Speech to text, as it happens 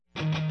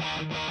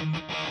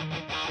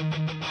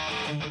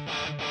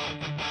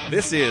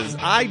This is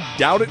I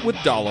Doubt It with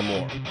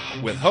Dollamore,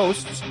 with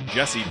hosts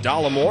Jesse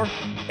Dollamore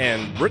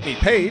and Brittany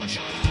Page,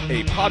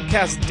 a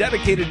podcast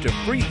dedicated to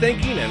free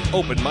thinking and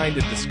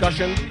open-minded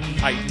discussion,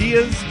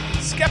 ideas,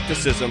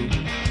 skepticism,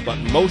 but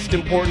most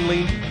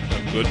importantly,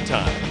 a good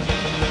time.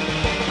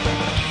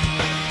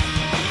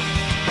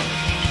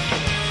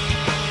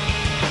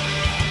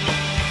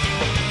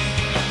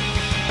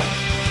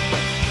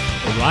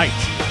 All right,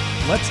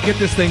 let's get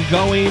this thing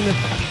going.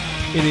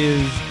 It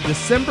is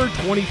December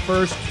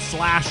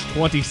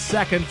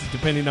 21st/22nd,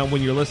 depending on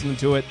when you're listening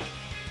to it.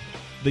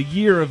 The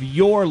year of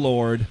your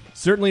Lord,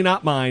 certainly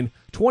not mine,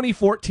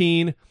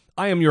 2014.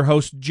 I am your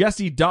host,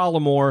 Jesse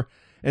Dollamore,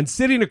 and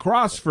sitting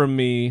across from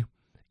me,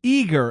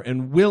 eager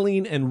and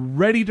willing and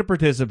ready to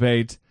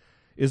participate,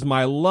 is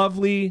my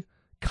lovely,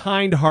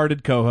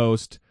 kind-hearted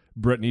co-host,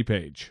 Brittany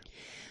Page.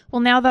 Well,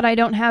 now that I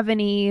don't have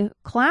any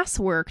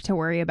classwork to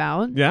worry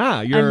about,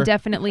 I'm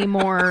definitely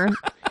more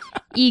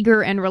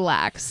eager and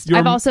relaxed.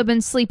 I've also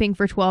been sleeping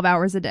for 12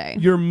 hours a day.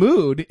 Your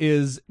mood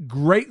is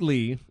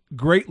greatly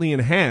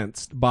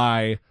enhanced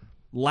by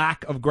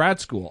lack of grad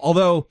school,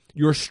 although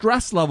your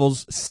stress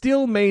levels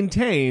still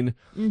maintain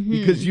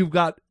because you've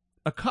got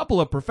a couple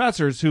of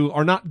professors who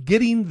are not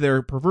getting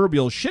their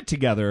proverbial shit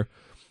together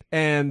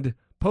and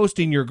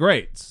posting your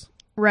grades.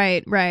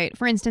 Right.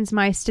 For instance,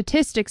 my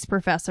statistics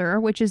professor,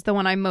 which is the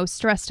one I'm most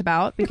stressed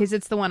about because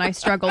it's the one I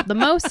struggled the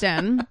most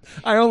in.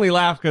 I only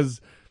laugh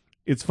because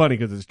it's funny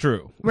because it's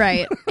true.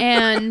 Right.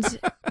 And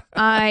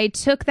I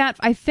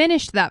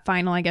finished that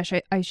final, I guess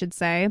I should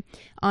say,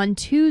 on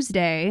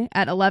Tuesday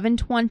at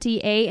 11:20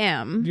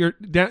 a.m.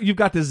 You've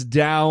got this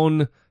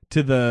down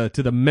to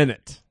the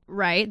minute.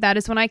 Right. That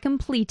is when I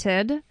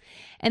completed,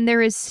 and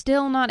there is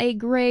still not a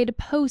grade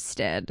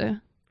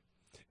posted.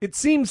 It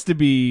seems to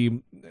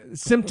be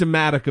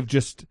symptomatic of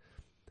just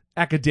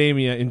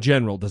academia in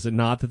general, does it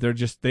not? That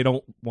they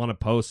don't want to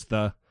post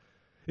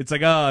it's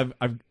like, oh,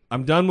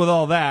 I'm done with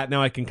all that.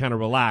 Now I can kind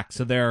of relax.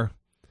 So they're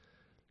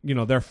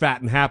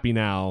fat and happy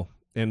now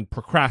and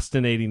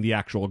procrastinating the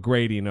actual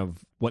grading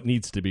of what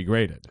needs to be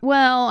graded.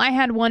 Well, I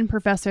had one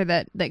professor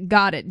that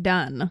got it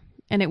done.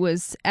 And it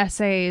was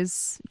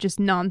essays, just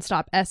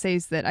nonstop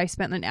essays that I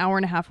spent an hour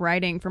and a half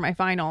writing for my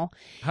final.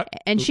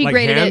 And she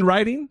graded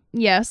handwriting?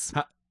 Yes.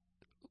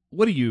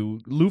 What are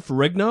you, Lou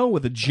Ferrigno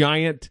with a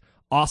giant,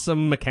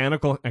 awesome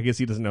mechanical... I guess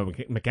he doesn't have a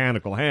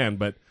mechanical hand,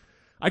 but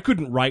I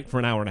couldn't write for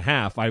an hour and a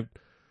half.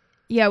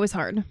 Yeah, it was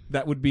hard.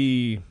 That would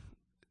be...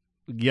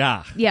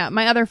 Yeah. Yeah,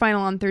 my other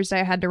final on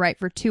Thursday, I had to write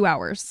for 2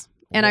 hours.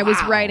 And I was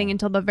writing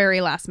until the very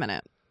last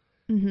minute.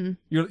 Mm-hmm.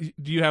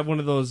 Do you have one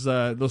of those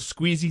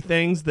squeezy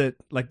things that,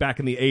 like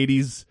back in the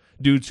 80s,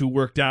 dudes who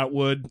worked out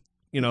would...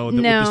 with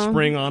the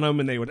spring on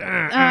them, and they would...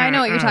 I know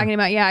what you're talking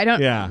about. Yeah, I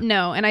don't... Yeah.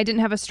 No, and I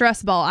didn't have a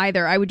stress ball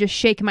either. I would just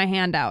shake my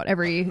hand out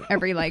every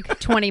like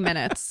 20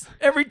 minutes.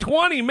 Every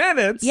 20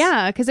 minutes?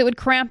 Yeah, because it would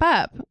cramp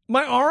up.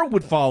 My arm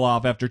would fall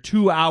off after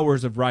 2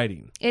 hours of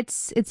writing.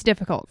 It's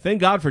difficult.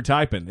 Thank God for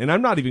typing, and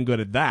I'm not even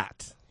good at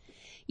that.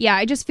 Yeah,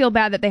 I just feel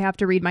bad that they have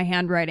to read my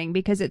handwriting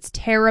because it's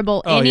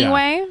terrible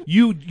anyway.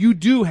 Yeah. You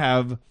do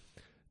have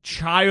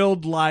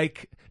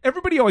childlike...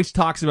 Everybody always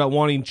talks about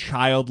wanting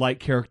childlike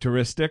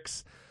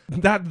characteristics.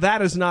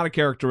 That is not a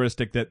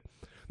characteristic that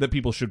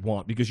people should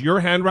want, because your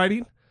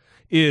handwriting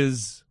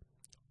is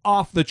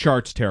off the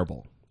charts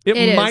terrible.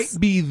 It might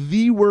be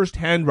the worst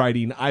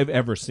handwriting I've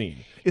ever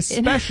seen,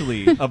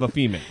 especially of a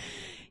female.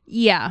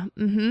 Yeah,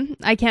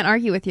 I can't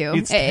argue with you.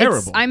 It's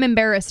terrible. I'm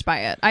embarrassed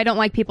by it. I don't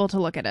like people to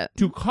look at it.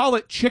 To call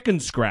it chicken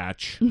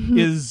scratch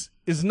is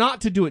not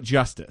to do it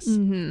justice.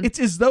 It's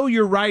as though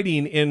you're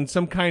writing in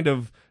some kind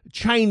of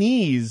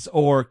Chinese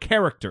or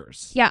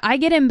characters. Yeah, I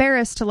get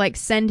embarrassed to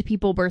send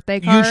people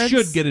birthday cards.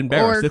 You should get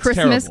embarrassed. Or it's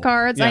Christmas terrible.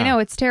 cards. Yeah. I know,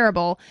 it's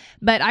terrible.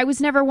 But I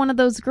was never one of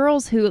those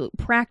girls who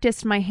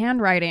practiced my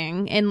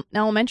handwriting in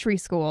elementary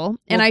school,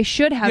 and I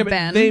should have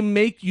been. They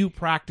make you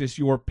practice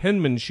your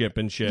penmanship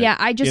and shit. Yeah,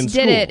 I just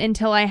did it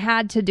until I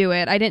had to do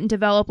it. I didn't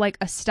develop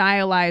a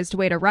stylized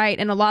way to write,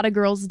 and a lot of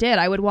girls did.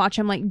 I would watch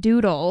them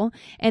doodle,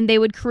 and they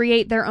would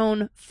create their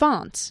own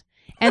font.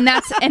 And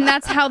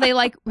that's how they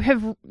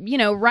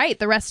write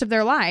the rest of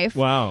their life.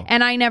 Wow.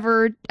 And I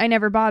never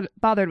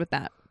bothered with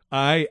that.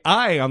 I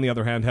on the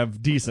other hand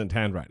have decent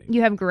handwriting.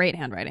 You have great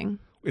handwriting.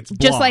 It's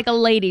block. Just like a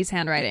lady's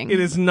handwriting.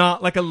 It is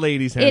not like a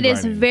lady's handwriting. It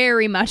is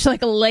very much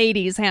like a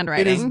lady's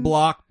handwriting. It is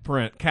block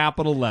print,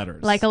 capital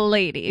letters. Like a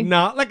lady.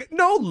 Not like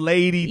no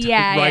lady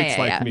writes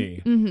like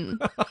me. Mm-hmm.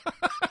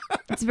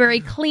 It's very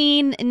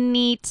clean,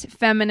 neat,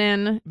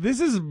 feminine. This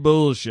is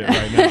bullshit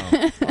right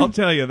now. I'll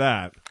tell you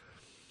that.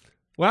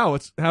 Wow,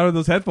 how are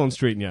those headphones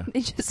treating you?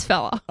 They just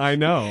fell off. I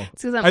know.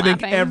 It's because I'm laughing.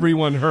 think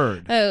everyone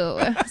heard.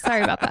 Oh,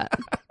 sorry about that.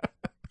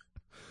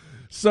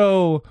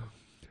 So,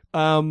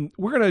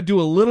 we're going to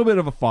do a little bit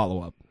of a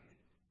follow-up.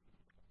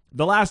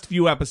 The last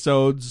few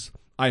episodes,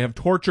 I have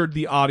tortured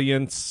the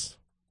audience.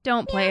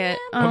 Don't play it.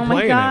 I'm oh,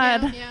 my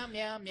God.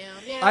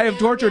 I have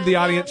tortured the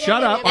audience.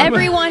 Shut up.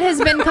 Everyone has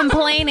been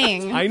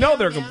complaining. I know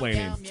they're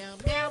complaining.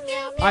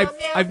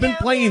 I've been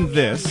playing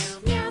this.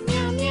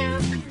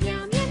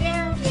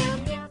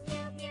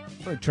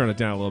 I'll turn it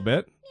down a little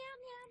bit.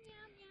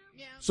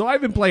 So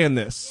I've been playing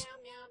this.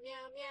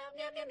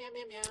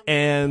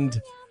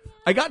 And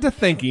I got to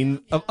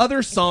thinking of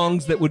other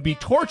songs that would be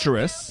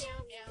torturous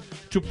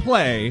to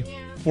play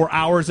for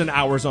hours and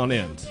hours on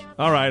end.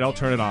 All right, I'll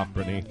turn it off,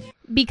 Brittany.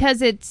 Because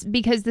this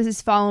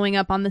is following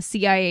up on the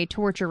CIA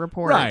torture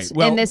report. Right,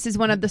 well- and this is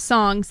one of the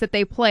songs that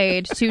they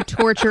played to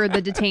torture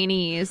the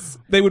detainees.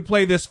 They would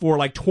play this for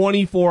like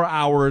 24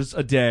 hours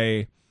a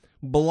day,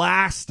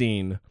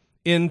 blasting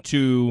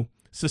into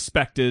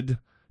suspected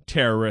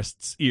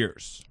terrorists'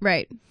 ears.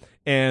 Right.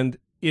 And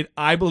it,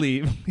 I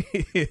believe,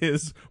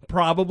 is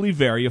probably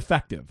very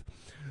effective.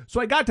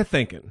 So I got to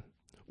thinking,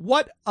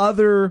 what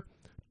other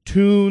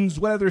tunes,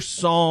 what other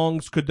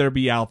songs could there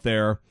be out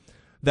there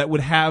that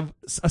would have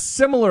a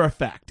similar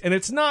effect? And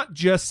it's not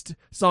just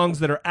songs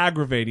that are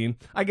aggravating.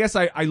 I guess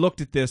I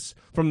looked at this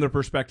from the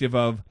perspective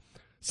of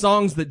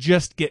songs that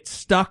just get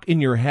stuck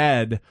in your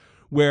head,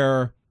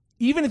 where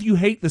even if you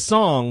hate the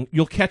song,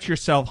 you'll catch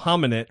yourself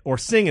humming it or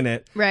singing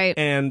it. Right.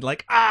 And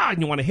like, and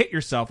you want to hit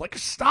yourself, like,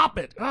 stop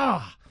it.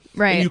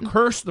 Right. And you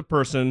curse the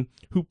person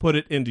who put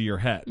it into your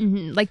head.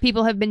 Mm-hmm. Like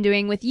people have been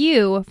doing with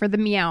you for the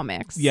Meow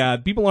Mix. Yeah,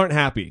 people aren't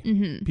happy.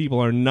 Mm-hmm. People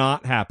are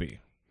not happy.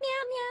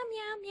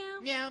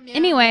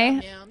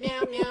 Anyway.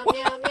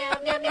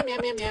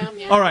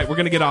 All right, we're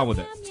going to get on with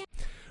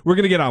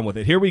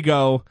it. Here we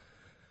go.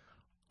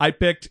 I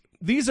picked,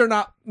 these are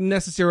not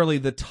necessarily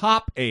the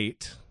top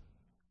 8,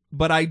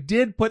 but I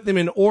did put them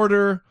in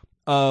order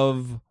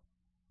of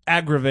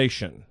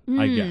aggravation,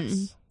 I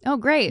guess. Oh,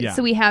 great. Yeah.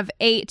 So we have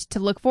 8 to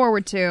look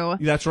forward to.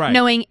 That's right.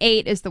 Knowing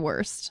 8 is the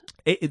worst.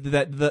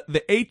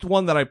 The 8th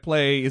one that I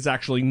play is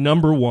actually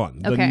number 1.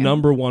 The Okay.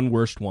 number 1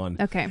 worst one.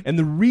 Okay. And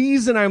the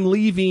reason I'm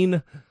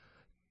leaving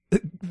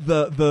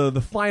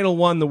the final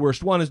one, the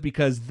worst one, is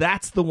because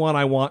that's the one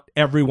I want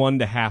everyone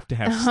to have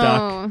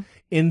stuck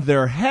in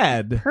their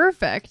head.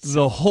 Perfect.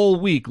 The whole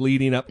week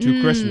leading up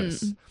to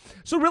Christmas.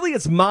 So really,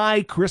 it's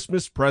my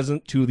Christmas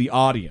present to the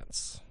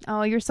audience.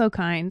 Oh, you're so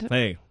kind.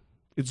 Hey,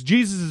 it's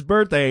Jesus'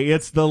 birthday.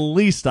 It's the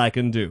least I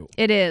can do.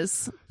 It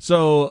is.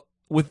 So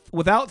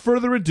without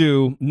further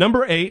ado,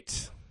 number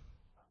 8.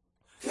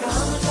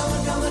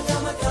 Oh,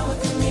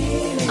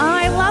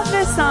 I love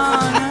this song.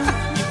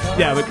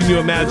 Yeah, but can you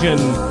imagine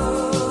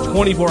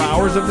 24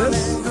 hours of this?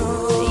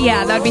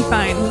 Yeah, that'd be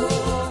fine.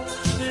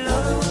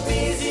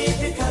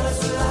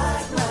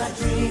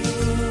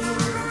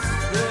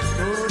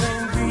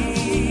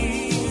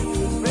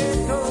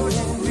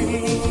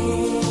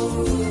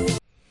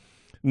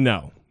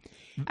 No.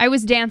 I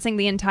was dancing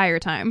the entire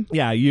time.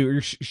 Yeah,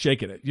 you're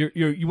shaking it.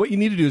 You're what you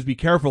need to do is be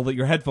careful that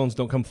your headphones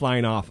don't come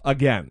flying off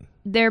again.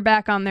 They're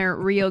back on there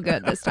real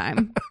good this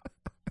time.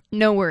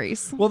 No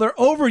worries. Well, they're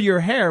over your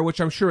hair, which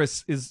I'm sure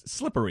is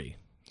slippery.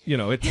 You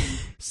know, it's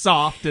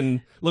soft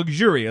and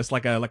luxurious,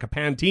 like a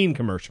Pantene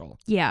commercial.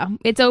 Yeah,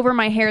 it's over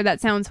my hair.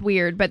 That sounds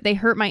weird, but they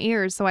hurt my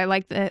ears, so I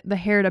like the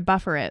hair to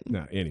buffer it.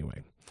 No,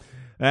 anyway,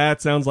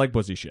 that sounds like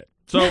pussy shit.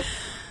 So,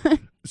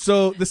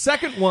 so the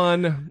second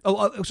one.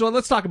 So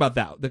let's talk about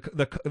that.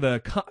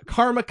 The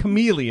Karma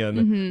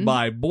Chameleon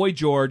by Boy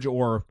George,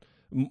 or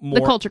more,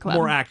 The Culture Club.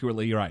 More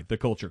accurately, you're right, the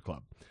Culture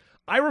Club.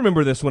 I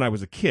remember this when I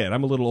was a kid.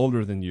 I'm a little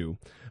older than you,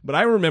 but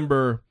I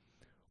remember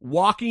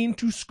walking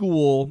to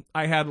school.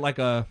 I had like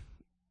a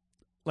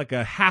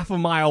half a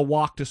mile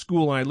walk to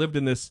school, and I lived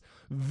in this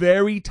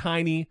very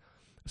tiny,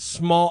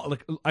 small,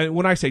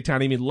 when I say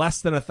tiny, I mean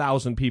less than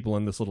 1,000 people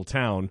in this little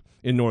town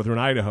in northern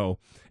Idaho.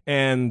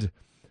 And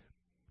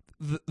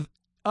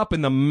up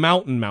in the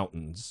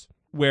mountains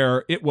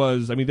where it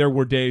was, I mean, there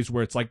were days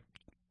where it's like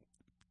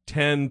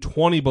 10,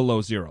 20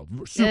 below zero,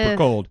 super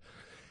cold.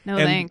 No,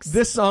 and thanks.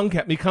 This song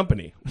kept me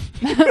company.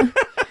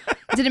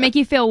 Did it make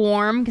you feel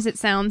warm? Because it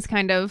sounds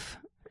kind of...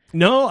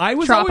 No, I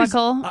was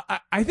tropical.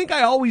 I think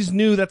I always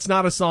knew that's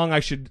not a song I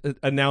should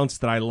announce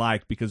that I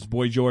like, because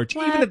Boy George,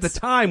 What? even at the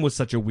time, was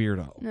such a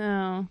weirdo.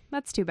 No,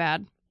 that's too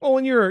bad. Well,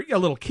 when you're a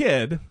little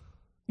kid,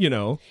 you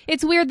know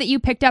It's weird that you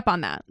picked up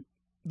on that.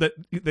 that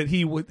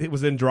it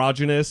was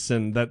androgynous,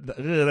 and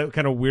that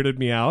kind of weirded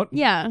me out.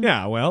 Yeah.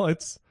 Yeah. Well,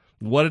 it's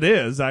what it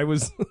is. I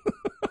was.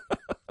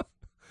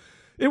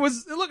 It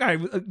was. Look, I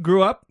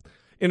grew up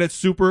in a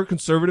super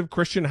conservative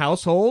Christian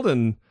household,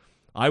 and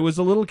I was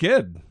a little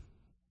kid.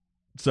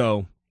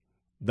 So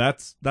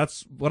that's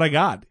what I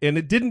got. And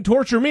it didn't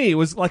torture me. It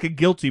was like a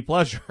guilty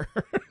pleasure.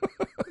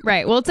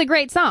 Right. Well, it's a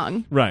great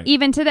song. Right.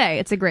 Even today,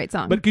 it's a great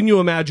song. But can you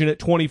imagine it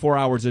 24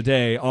 hours a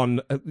day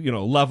on,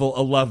 level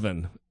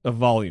 11 of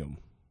volume?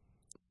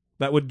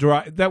 That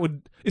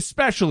would,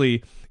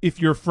 especially if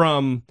you're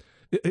from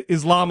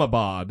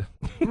Islamabad.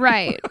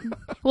 Right.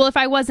 Well, if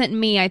I wasn't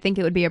me, I think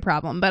it would be a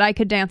problem. But I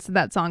could dance to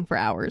that song for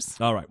hours.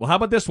 All right. Well, how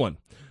about this one?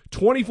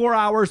 24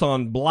 hours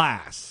on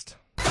blast.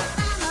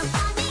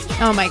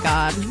 Oh, my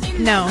God.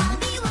 No.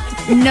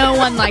 No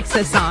one likes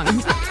this song.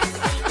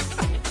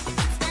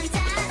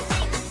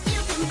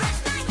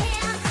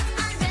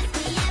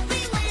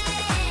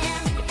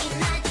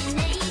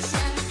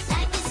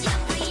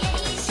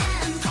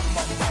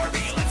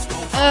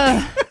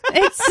 Ugh,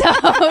 it's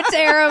so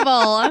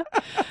terrible.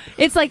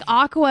 It's like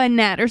Aqua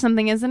Net or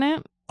something, isn't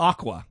it?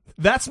 Aqua.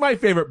 That's my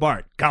favorite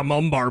part. Come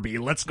on, Barbie,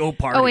 let's go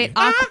party. Oh, wait.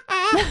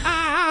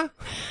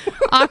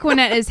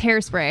 Aquanet is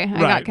Hairspray. I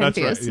got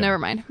confused. That's right, yeah. Never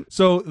mind.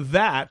 So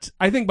that,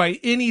 I think by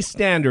any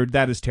standard,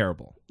 that is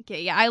terrible.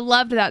 Okay, yeah, I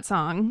loved that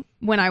song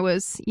when I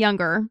was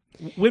younger.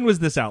 When was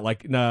this out?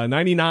 Like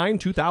 99,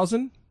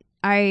 2000?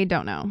 I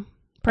don't know.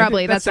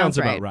 Probably. That sounds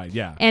right. about right,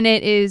 yeah. And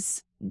it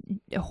is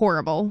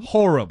horrible.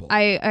 Horrible.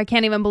 I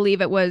can't even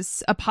believe it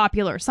was a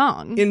popular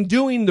song. In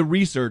doing the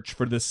research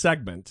for this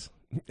segment,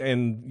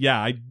 and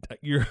yeah,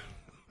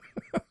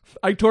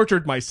 I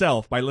tortured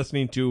myself by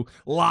listening to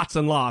lots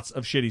and lots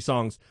of shitty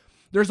songs.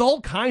 There's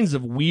all kinds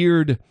of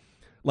weird,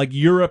 like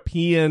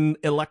European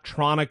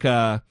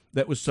electronica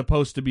that was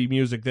supposed to be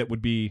music that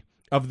would be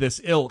of this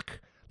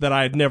ilk that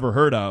I had never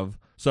heard of.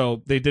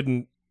 So they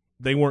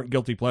weren't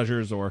guilty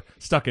pleasures or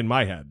stuck in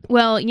my head.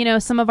 Well,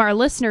 some of our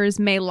listeners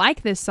may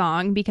like this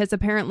song because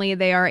apparently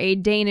they are a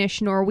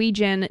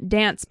Danish-Norwegian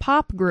dance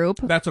pop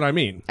group. That's what I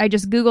mean. I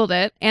just Googled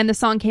it, and the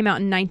song came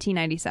out in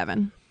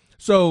 1997.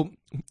 So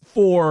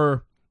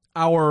for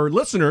our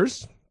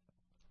listeners,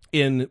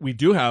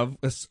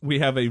 we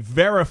have a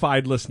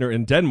verified listener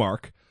in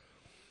Denmark.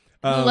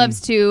 Who loves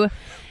to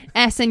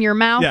S in your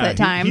mouth at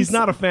times. He's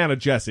not a fan of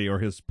Jesse or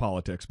his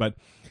politics, but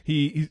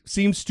he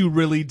seems to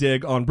really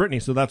dig on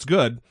Britney, so that's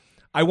good.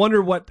 I wonder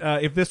what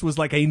if this was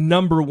like a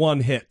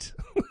 #1 hit.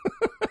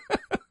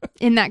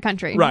 In that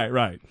country.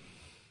 Right.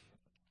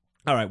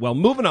 All right, well,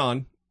 moving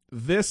on.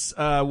 This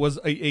was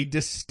a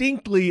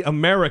distinctly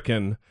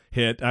American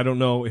hit. I don't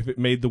know if it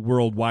made the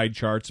worldwide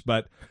charts,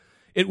 but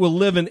it will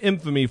live in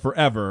infamy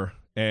forever,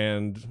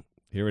 and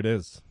here it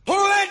is. Who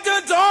let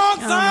the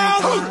dogs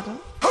out?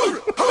 Who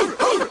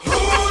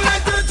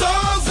let the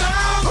dogs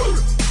out?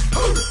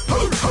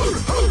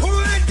 Who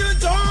let the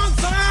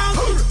dogs out?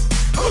 Who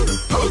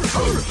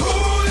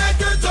let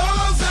the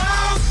dogs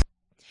out?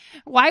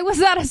 Why was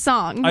that a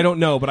song? I don't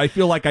know, but I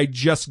feel like I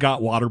just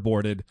got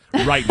waterboarded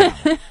right now.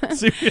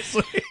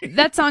 Seriously.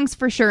 That song's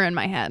for sure in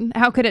my head.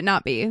 How could it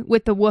not be?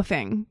 With the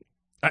woofing.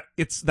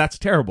 That's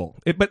terrible.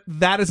 But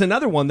that is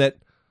another one that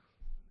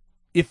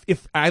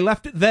if I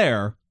left it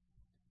there,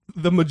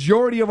 the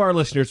majority of our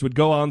listeners would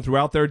go on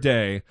throughout their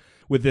day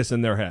with this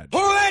in their head. Who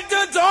let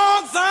the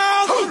dogs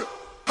out? Who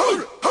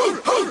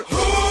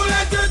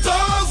let the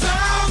dogs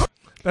out?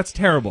 That's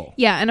terrible.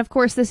 Yeah, and of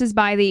course this is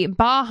by the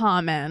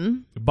Baha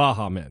Men.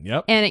 Baha Men,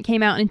 yep. And it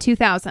came out in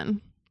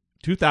 2000.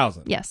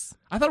 2000? Yes.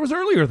 I thought it was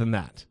earlier than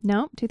that.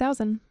 No,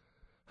 2000.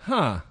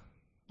 Huh. I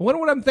wonder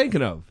what I'm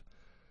thinking of.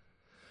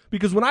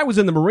 Because when I was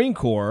in the Marine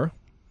Corps...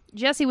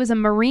 Jesse was a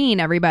Marine,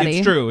 everybody.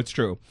 It's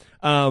true.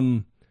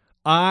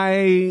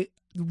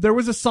 There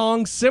was a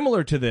song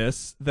similar to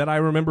this that I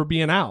remember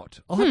being out.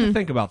 I'll have to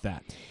think about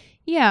that.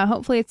 Yeah,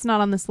 hopefully it's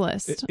not on this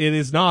list. It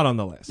is not on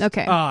the list.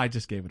 Okay. Oh, I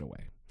just gave it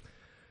away.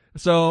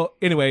 So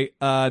anyway,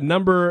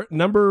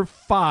 number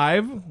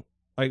 5.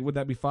 Would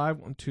that be 5?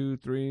 1, 2,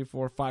 3,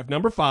 4, 5.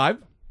 Number 5.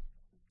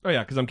 Oh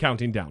yeah, because I'm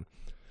counting down.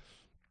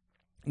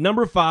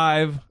 Number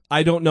 5.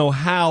 I don't know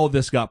how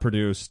this got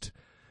produced.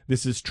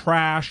 This is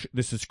trash.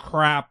 This is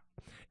crap.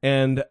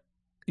 And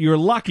you're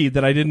lucky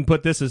that I didn't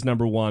put this as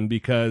number 1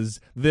 because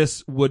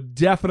this would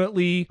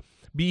definitely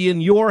be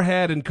in your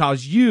head and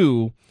cause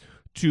you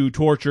to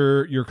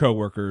torture your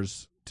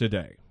coworkers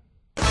today.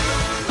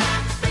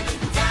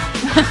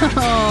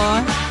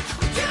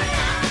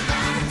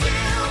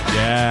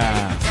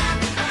 Yeah.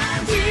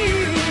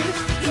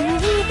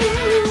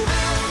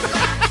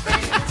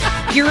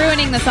 You're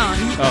ruining the song.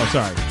 Oh,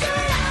 sorry.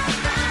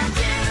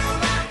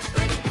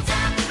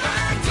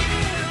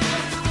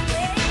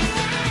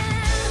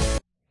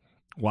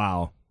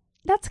 Wow.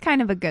 That's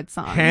kind of a good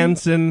song.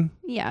 Hanson.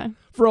 Yeah.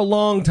 For a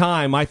long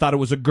time, I thought it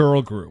was a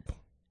girl group.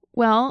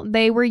 Well,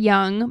 they were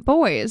young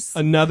boys.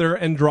 Another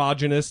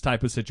androgynous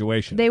type of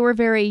situation. They were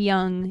very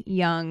young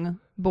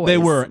boys. They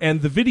were.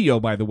 And the video,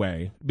 by the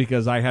way,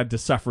 because I had to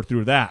suffer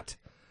through that,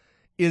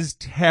 is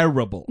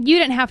terrible. You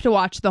didn't have to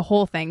watch the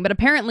whole thing, but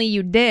apparently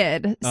you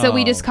did. So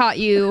we just caught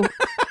you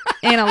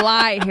in a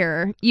lie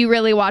here. You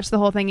really watched the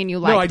whole thing and you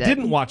liked it. No, I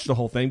didn't watch the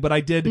whole thing, but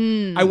I did.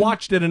 I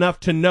watched it enough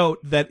to note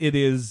that it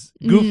is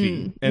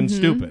goofy and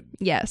stupid.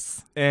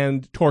 Yes.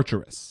 And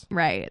torturous.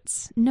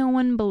 Right. No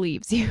one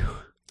believes you.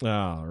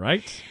 All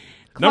right.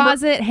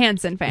 Closet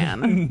Hanson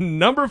fan.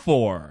 Number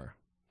 4.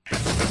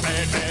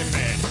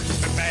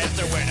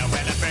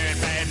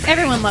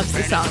 Everyone loves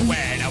this song.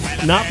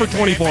 Not for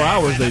 24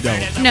 hours, they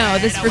don't. No,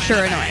 this is for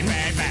sure annoying.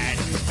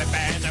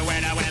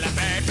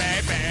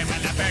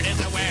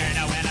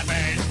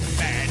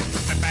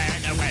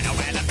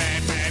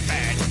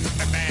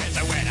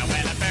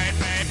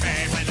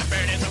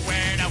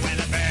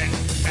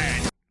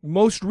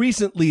 Most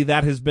recently,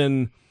 that has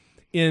been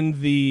in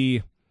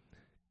the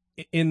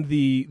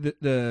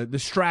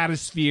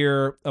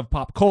stratosphere of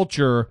pop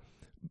culture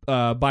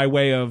by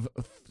way of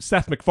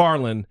Seth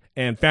MacFarlane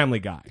and Family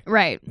Guy.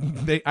 Right.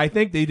 I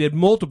think they did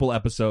multiple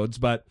episodes,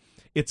 but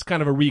it's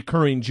kind of a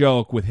recurring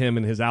joke with him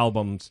and his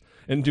albums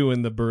and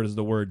doing the Bird is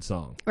the Word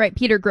song. Right,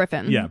 Peter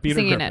Griffin. Yeah, Peter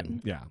singing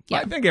Griffin. It. Yeah.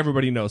 I think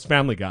everybody knows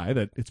Family Guy,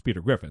 that it's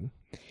Peter Griffin.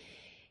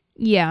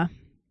 Yeah.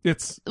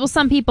 Well,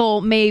 some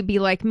people may be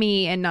like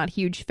me and not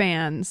huge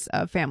fans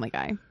of Family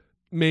Guy.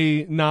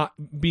 May not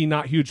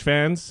huge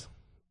fans.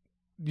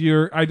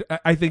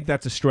 I think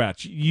that's a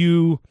stretch.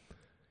 You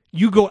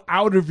go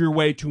out of your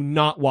way to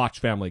not watch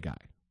Family Guy.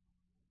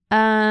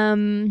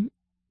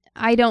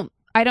 I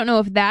don't know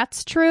if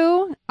that's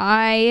true.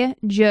 I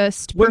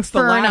just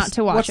prefer not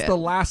to watch What's it. the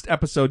last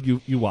episode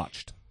you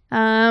watched?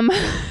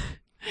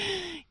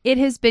 It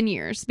has been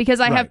years because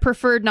I Right. have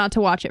preferred not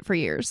to watch it for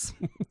years.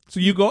 So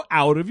you go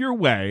out of your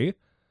way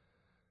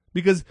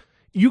because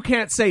you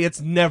can't say it's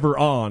never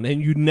on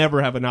and you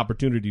never have an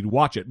opportunity to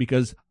watch it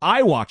because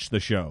I watched the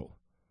show.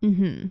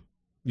 Mm-hmm.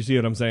 You see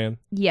what I'm saying?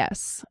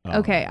 Yes. Oh.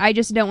 Okay. I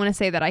just don't want to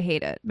say that I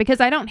hate it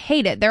because I don't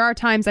hate it. There are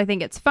times I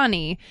think it's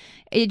funny.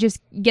 It just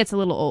gets a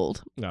little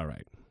old. All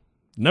right.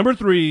 Number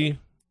 3,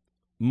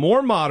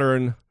 more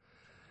modern,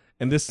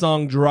 and this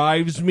song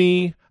drives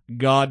me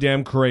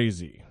goddamn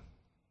crazy.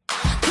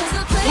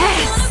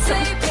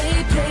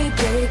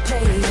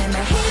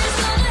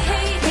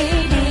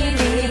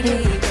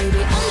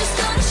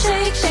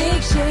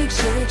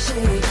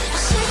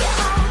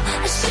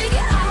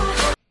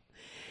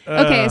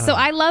 Okay, so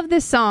I love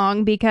this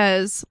song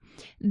because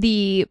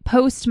the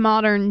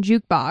Postmodern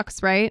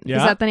Jukebox, right? Yeah.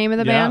 Is that the name of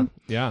the band?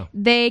 Yeah.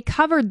 They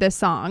covered this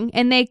song,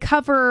 and they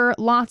cover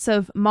lots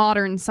of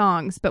modern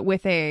songs, but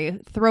with a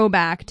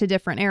throwback to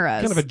different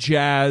eras. Kind of a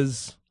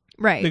jazz.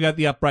 Right. They got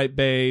the upright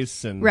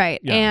bass and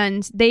Right. yeah.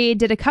 And they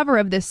did a cover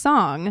of this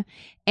song,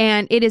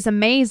 and it is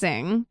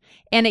amazing.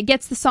 And it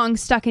gets the song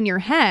stuck in your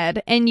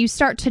head, and you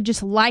start to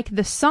just like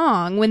the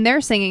song when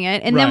they're singing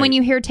it. And then Right. when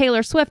you hear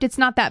Taylor Swift, it's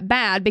not that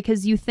bad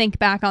because you think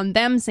back on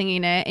them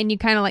singing it, and you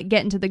kind of like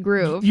get into the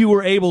groove. You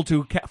were able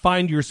to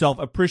find yourself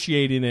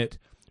appreciating it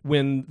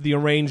when the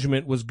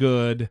arrangement was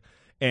good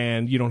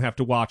and you don't have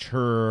to watch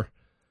her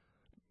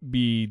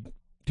be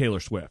Taylor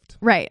Swift.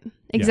 Right.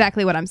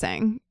 Exactly what I'm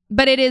saying.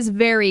 But it is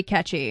very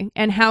catchy.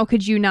 And how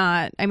could you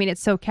not? I mean,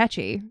 it's so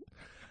catchy.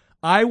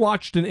 I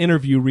watched an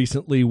interview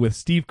recently with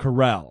Steve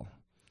Carell,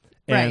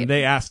 and Right.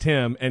 they asked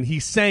him, and he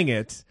sang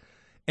it.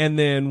 And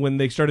then when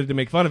they started to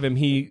make fun of him,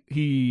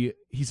 he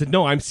said,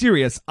 "No, I'm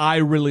serious. I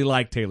really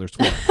like Taylor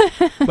Swift."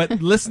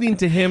 But listening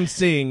to him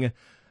sing,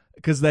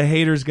 because the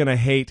hater's gonna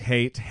hate,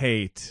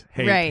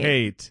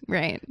 Right.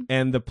 Right.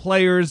 and the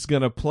player's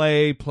gonna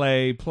play.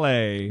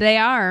 They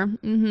are.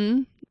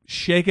 Mm-hmm.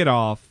 Shake it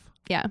off.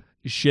 Yeah.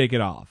 Shake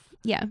it off.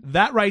 Yeah.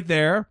 That right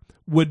there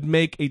would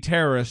make a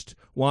terrorist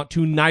want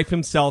to knife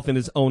himself in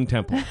his own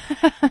temple.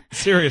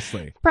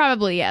 Seriously.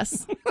 Probably,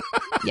 yes.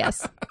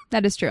 Yes,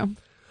 that is true.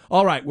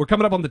 All right, we're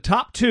coming up on the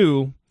top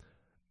 2,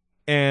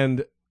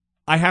 and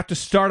I have to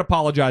start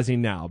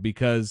apologizing now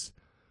because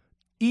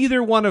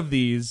either one of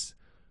these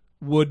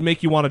would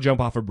make you want to jump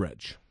off a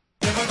bridge.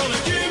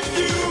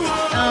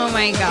 Oh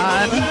my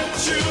God.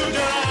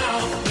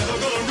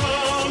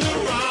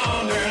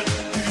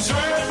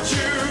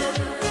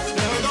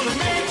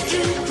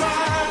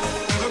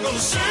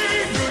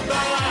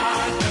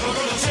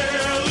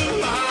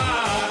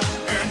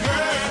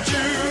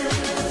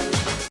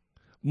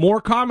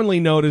 More commonly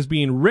known as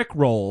being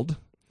rickrolled.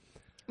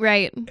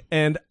 Right.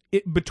 And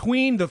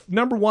between the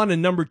number 1 and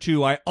number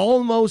 2, I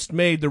almost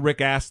made the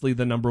Rick Astley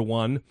the number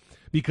 1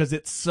 because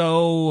it's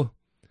so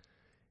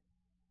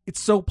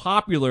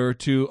popular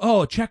to,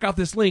 oh, check out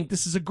this link.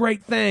 This is a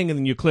great thing. And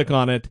then you click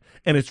on it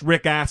and it's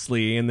Rick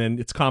Astley, and then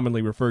it's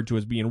commonly referred to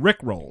as being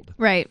rickrolled.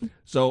 Right.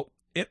 So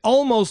it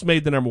almost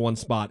made the number 1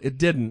 spot. It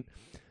didn't.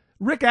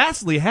 Rick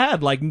Astley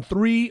had like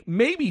 3,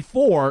 maybe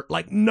 4,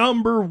 like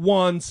number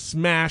 1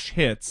 smash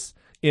hits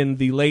in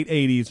the late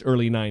 80s,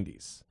 early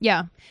 90s.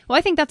 Yeah. Well,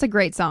 I think that's a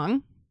great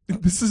song.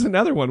 This is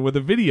another one where the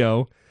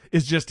video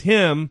is just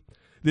him,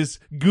 this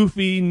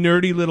goofy,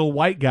 nerdy little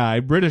white guy,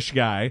 British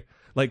guy,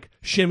 like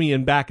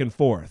shimmying back and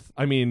forth.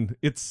 I mean,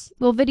 it's...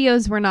 Well,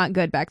 videos were not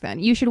good back then.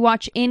 You should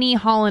watch any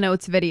Hall &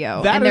 Oates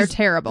video, they're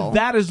terrible.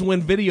 That is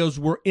when videos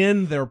were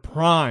in their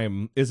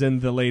prime, is in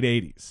the late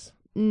 80s.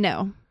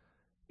 No.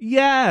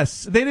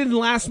 Yes, they didn't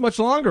last much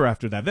longer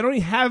after that. They don't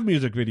even have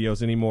music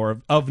videos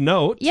anymore of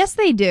note. Yes,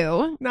 they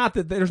do. Not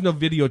that there's no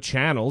video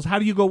channels. How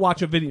do you go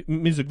watch a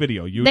music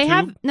video? YouTube?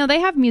 They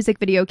have music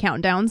video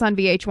countdowns on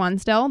VH1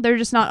 still. They're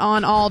just not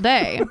on all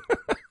day.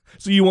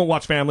 So you won't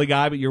watch Family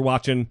Guy, but you're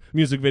watching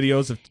music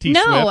videos of T.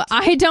 No, Swift?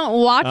 I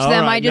don't watch All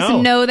them. right, I just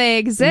no. know they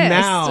exist.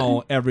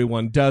 Now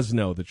everyone does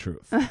know the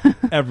truth.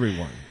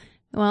 Everyone.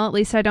 Well, at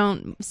least I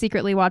don't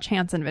secretly watch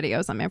Hanson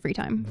videos on my free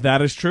time.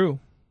 That is true.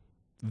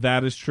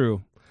 That is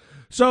true.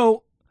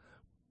 So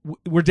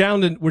we're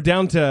down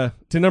to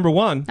number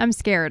 1. I'm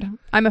scared.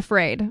 I'm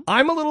afraid.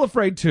 I'm a little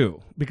afraid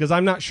too, because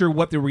I'm not sure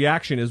what the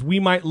reaction is. We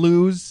might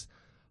lose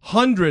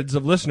hundreds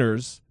of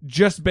listeners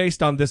just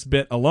based on this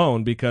bit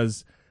alone,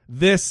 because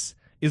this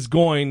is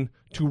going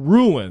to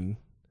ruin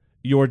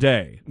your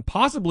day,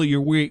 possibly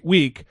your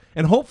week,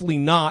 and hopefully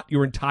not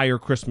your entire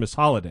Christmas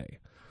holiday.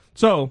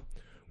 So,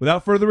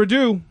 without further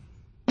ado,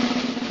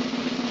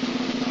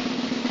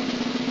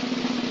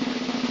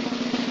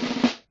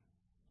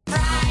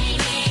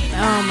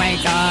 Oh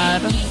my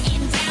God.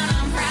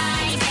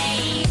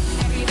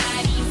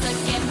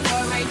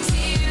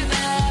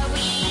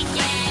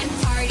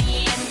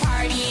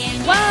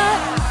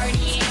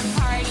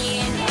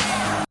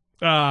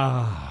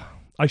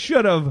 I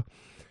should have.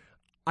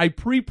 I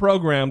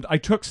pre-programmed. I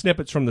took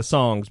snippets from the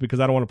songs because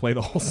I don't want to play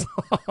the whole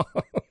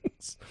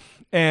songs,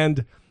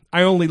 and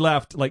I only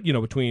left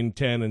between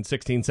 10 and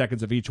 16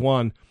 seconds of each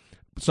one.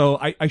 So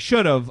I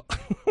should have.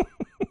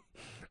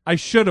 I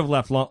should have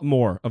left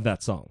more of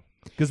that song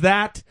because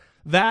that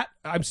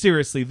I'm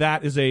seriously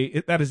that is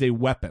a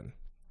weapon.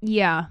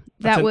 Yeah,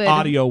 That's an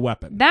audio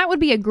weapon. That would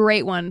be a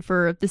great one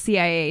for the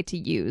CIA to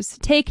use.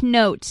 Take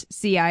note,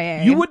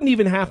 CIA. You wouldn't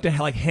even have to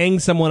hang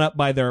someone up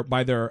by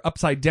their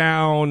upside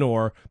down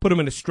or put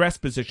them in a stress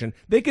position.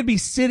 They could be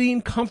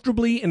sitting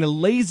comfortably in a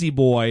lazy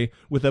boy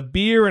with a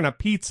beer and a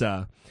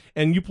pizza,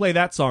 and you play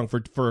that song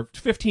for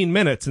 15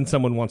 minutes, and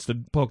someone wants to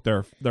poke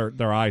their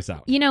eyes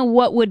out. You know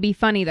what would be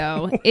funny,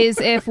 though, is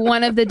if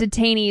one of the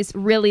detainees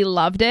really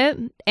loved it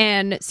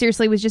and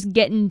seriously was just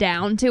getting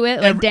down to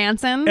it,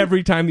 dancing.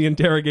 Every time the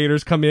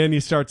interrogators come in, he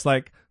starts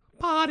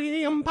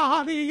party and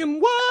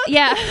what?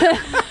 Yeah.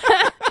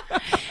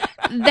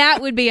 That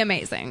would be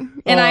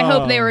amazing. And I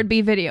hope there would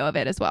be video of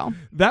it as well.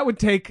 That would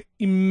take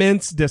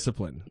immense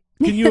discipline.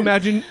 Can you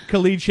imagine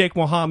Khalid Sheikh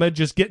Mohammed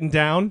just getting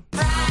down?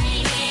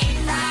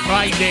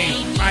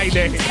 Friday.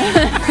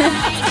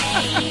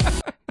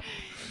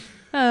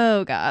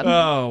 Oh, God.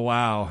 Oh,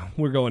 wow.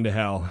 We're going to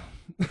hell.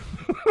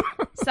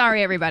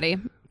 Sorry, everybody.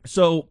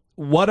 So,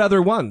 what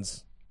other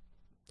ones,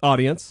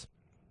 audience?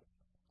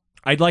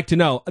 I'd like to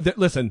know.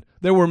 Listen,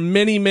 there were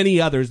many, many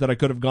others that I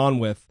could have gone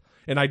with,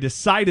 and I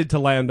decided to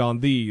land on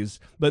these,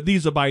 but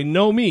these are by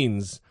no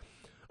means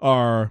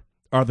are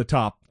the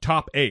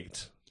top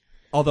 8.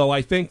 Although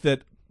I think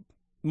that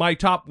my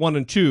top 1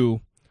 and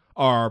 2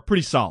 are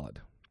pretty solid.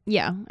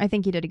 Yeah, I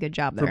think you did a good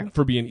job there.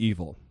 For being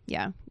evil.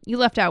 Yeah. You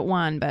left out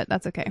one, but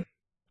that's okay.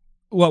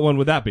 What one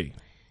would that be?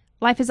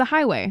 Life is a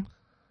Highway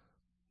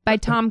by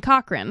Tom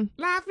Cochrane.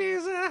 Life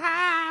is a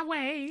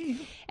highway.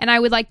 And I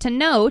would like to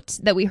note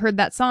that we heard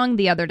that song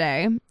the other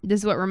day. This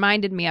is what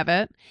reminded me of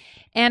it.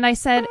 And I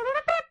said...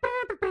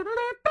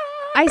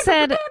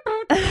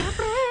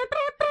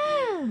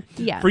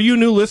 Yeah. For you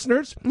new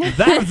listeners,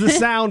 that is the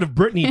sound of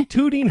Brittany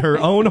tooting her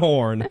own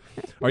horn.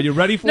 Are you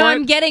ready for it? No,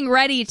 I'm getting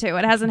ready to.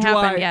 It hasn't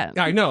happened yet.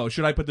 I know.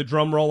 Should I put the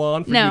drum roll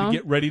on for No. you to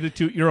get ready to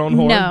toot your own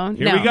horn? No.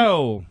 Here we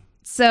go.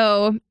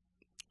 So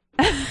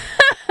that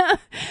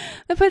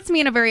puts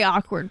me in a very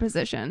awkward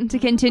position to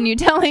continue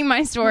telling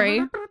my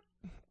story.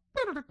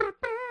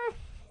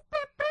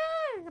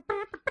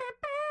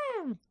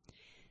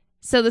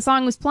 So the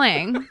song was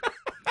playing.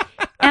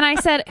 And I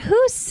said,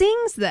 who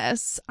sings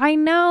this? I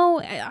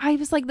know, I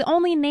was like, the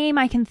only name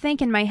I can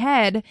think in my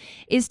head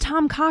is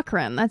Tom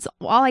Cochrane. That's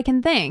all I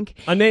can think.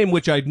 A name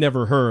which I'd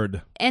never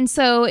heard. And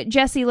so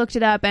Jessie looked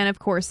it up, and of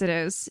course it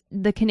is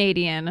the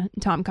Canadian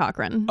Tom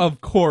Cochrane.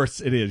 Of course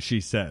it is, she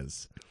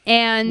says.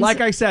 And like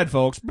I said,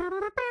 folks.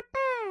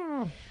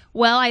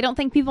 Well, I don't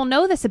think people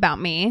know this about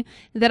me,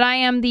 that I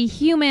am the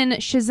human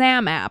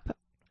Shazam app.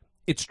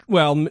 It's,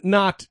 well,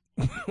 not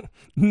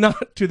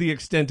to the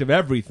extent of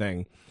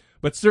everything.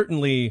 But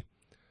certainly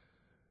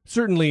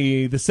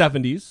the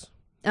 70s,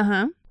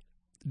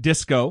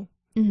 disco,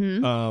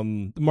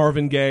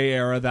 Marvin Gaye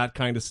era, that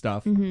kind of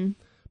stuff.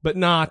 But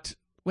not,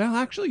 well,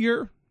 actually,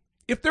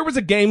 if there was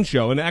a game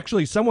show, and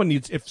actually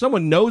if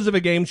someone knows of a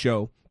game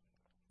show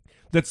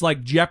that's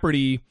like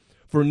Jeopardy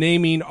for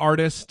naming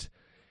artist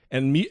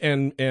and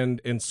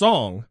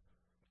song,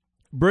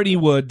 Brittany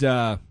would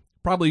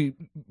probably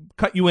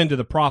cut you into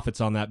the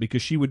profits on that,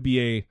 because she would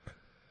be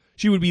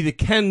the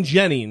Ken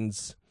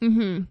Jennings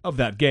of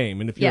that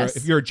game. And if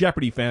you're a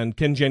Jeopardy fan,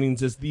 Ken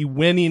Jennings is the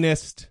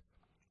winningest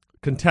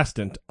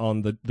contestant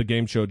on the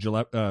game show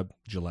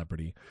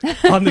Jeopardy.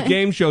 On the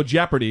game show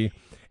Jeopardy,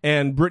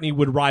 and Brittany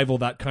would rival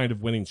that kind of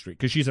winning streak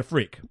because she's a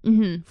freak.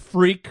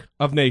 Freak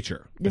of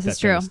nature. This is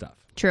true. Kind of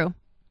stuff. True.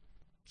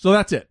 So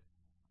that's it.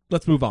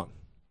 Let's move on.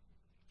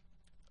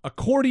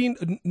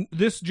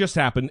 This just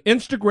happened.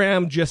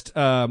 Instagram just,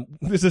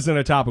 this isn't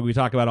a topic we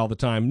talk about all the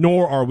time,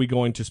 nor are we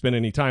going to spend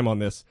any time on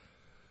this.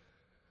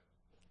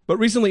 But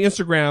recently,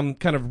 Instagram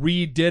kind of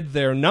redid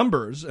their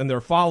numbers and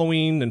their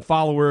following and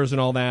followers and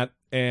all that,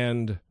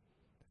 and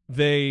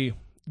they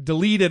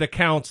deleted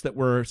accounts that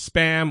were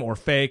spam or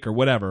fake or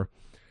whatever,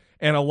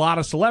 and a lot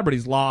of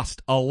celebrities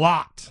lost a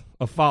lot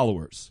of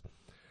followers.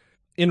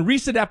 In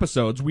recent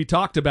episodes, we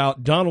talked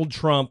about Donald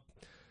Trump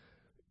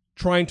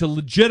trying to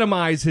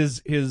legitimize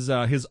his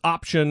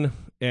option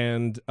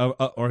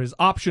or his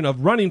option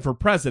of running for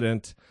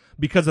president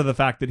because of the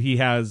fact that he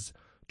has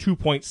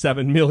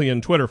 2.7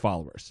 million Twitter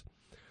followers.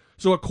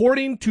 So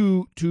according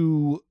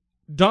to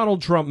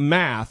Donald Trump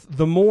math,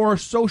 the more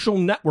social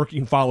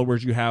networking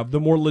followers you have, the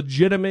more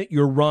legitimate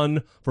your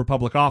run for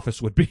public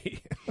office would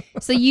be.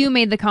 So you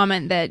made the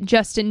comment that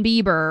Justin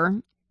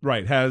Bieber,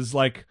 right, has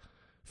like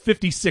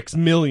 56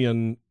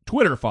 million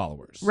Twitter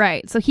followers.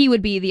 Right. So he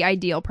would be the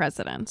ideal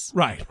president.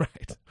 Right.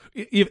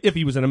 If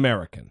he was an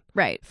American.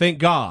 Right. Thank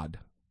God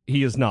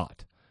he is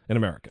not an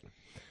American.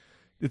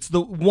 It's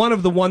one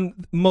of the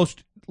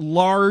most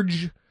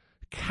large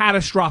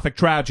catastrophic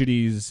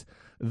tragedies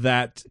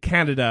that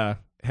Canada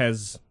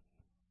has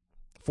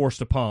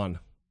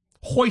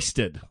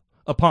hoisted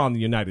upon the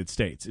United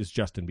States is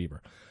Justin Bieber.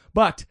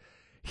 But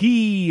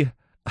he,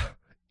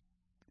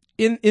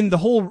 in the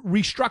whole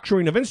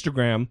restructuring of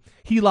Instagram,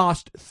 he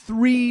lost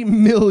 3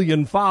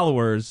 million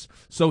followers,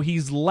 so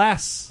he's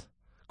less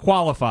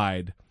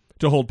qualified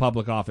to hold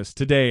public office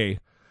today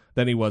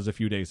than he was a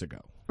few days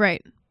ago.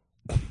 Right.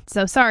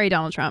 So sorry,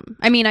 Donald Trump.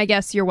 I mean, I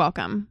guess you're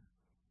welcome.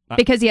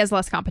 Because he has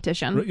less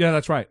competition. Yeah,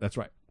 that's right. That's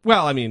right.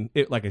 Well, I mean,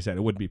 like I said,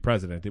 it wouldn't be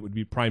president. It would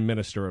be Prime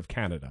Minister of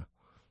Canada.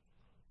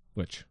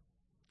 Which,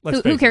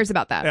 who cares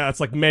about that? Yeah,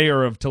 it's like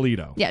mayor of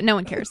Toledo. Yeah, no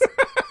one cares.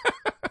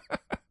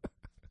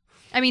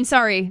 I mean,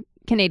 sorry,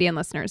 Canadian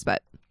listeners,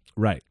 but...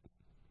 Right.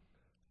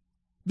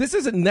 This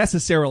isn't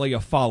necessarily a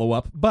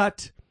follow-up,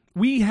 but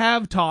we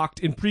have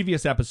talked in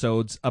previous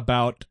episodes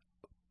about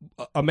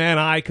a man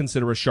I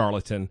consider a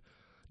charlatan,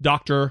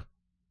 Dr.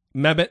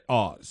 Mehmet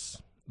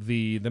Oz,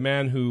 the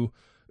man who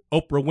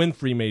Oprah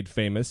Winfrey made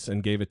famous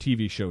and gave a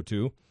TV show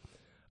to.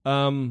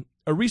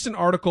 A recent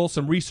article,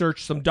 some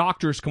research, some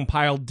doctors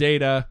compiled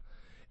data,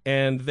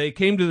 and they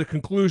came to the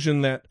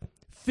conclusion that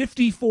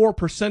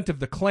 54% of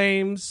the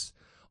claims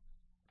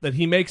that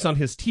he makes on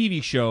his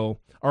TV show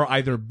are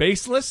either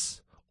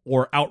baseless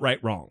or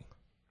outright wrong.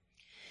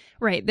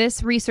 Right.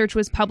 This research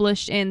was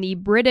published in the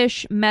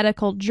British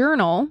Medical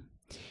Journal,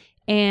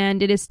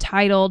 and it is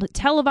titled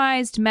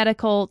Televised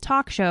Medical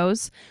Talk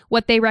Shows,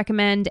 What They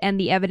Recommend and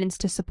the Evidence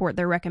to Support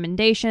Their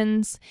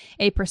Recommendations,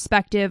 a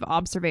Prospective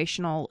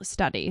Observational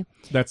Study.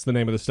 That's the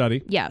name of the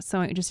study? Yeah,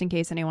 so just in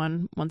case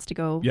anyone wants to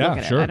go look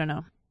at sure. it, I don't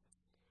know.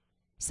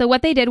 So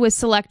what they did was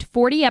select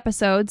 40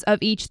 episodes of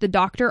each The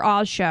Dr.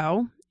 Oz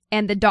Show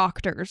and The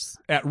Doctors.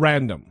 At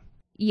random?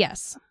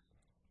 Yes.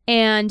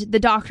 And The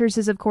Doctors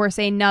is, of course,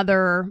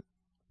 another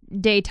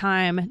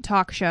daytime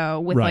talk show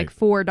with right. like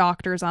 4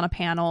 doctors on a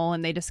panel,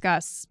 and they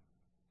discuss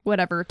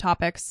whatever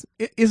topics.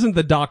 Isn't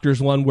The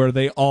Doctors one where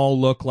they all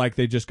look like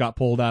they just got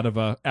pulled out of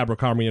a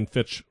Abercrombie &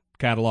 Fitch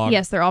catalog?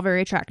 Yes, they're all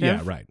very attractive.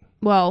 Yeah, right.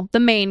 Well, the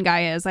main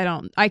guy is.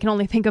 I can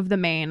only think of the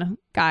main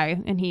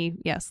guy, and he,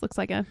 yes, looks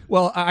like a...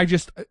 Well, I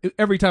just,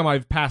 every time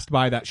I've passed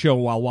by that show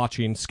while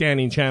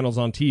scanning channels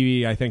on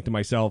TV, I think to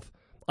myself,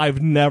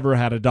 I've never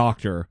had a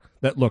doctor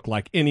that looked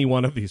like any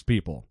one of these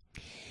people.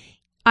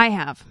 I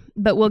have,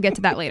 but we'll get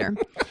to that later.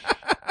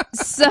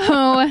 So...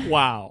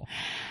 Wow.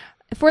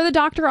 For the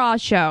Dr. Oz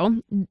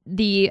show,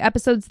 the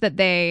episodes that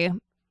they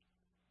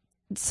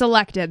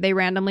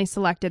randomly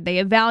selected, they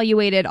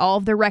evaluated all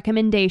of the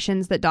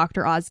recommendations that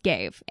Dr. Oz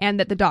gave and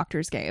that the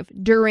doctors gave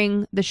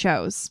during the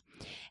shows.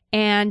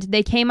 And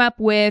they came up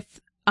with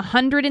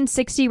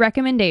 160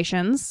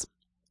 recommendations,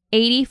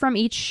 80 from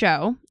each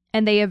show,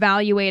 and they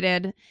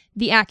evaluated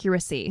the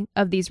accuracy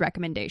of these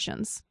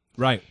recommendations.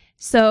 Right.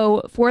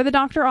 So for the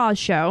Dr. Oz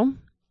show,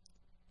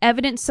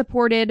 evidence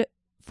supported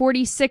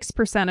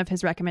 46% of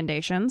his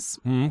recommendations.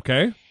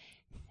 Okay.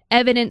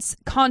 Evidence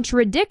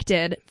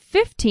contradicted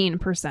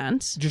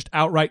 15%. Just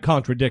outright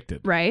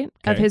contradicted. Right,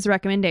 okay. Of his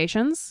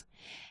recommendations.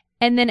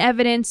 And then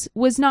evidence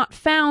was not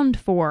found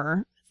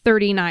for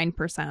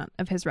 39%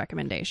 of his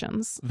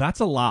recommendations. That's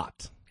a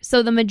lot.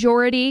 So the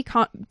majority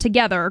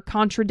together,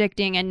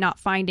 contradicting and not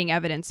finding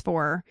evidence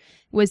for,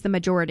 was the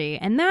majority.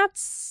 And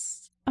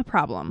that's a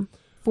problem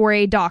for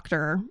a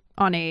doctor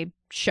on a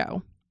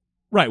show.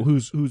 Right,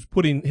 who's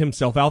putting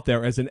himself out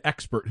there as an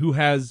expert, who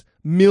has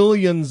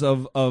millions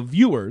of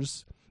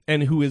viewers,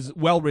 and who is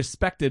well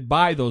respected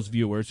by those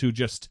viewers who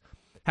just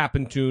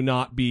happen to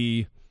not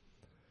be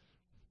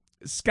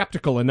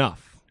skeptical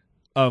enough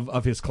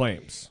of his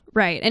claims.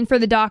 Right. And for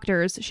the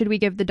doctors, should we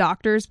give the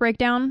doctors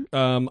breakdown?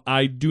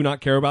 I do not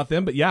care about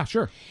them, but yeah,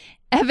 sure.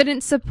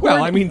 Evidence support.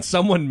 Well, I mean,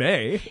 someone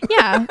may.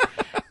 Yeah.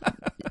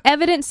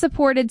 Evidence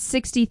supported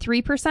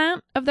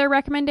 63% of their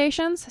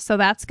recommendations, so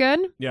that's good.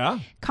 Yeah.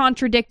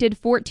 Contradicted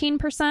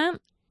 14%,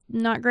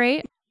 not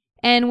great.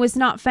 And was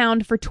not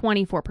found for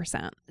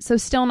 24%, so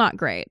still not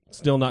great.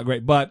 Still not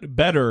great, but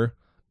better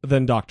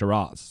than Dr.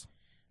 Oz.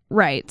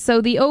 Right.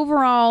 So the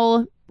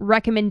overall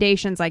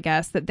recommendations, I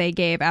guess, that they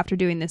gave after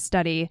doing this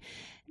study,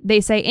 they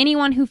say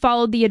anyone who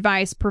followed the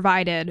advice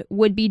provided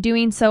would be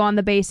doing so on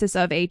the basis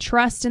of a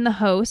trust in the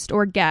host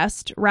or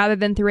guest rather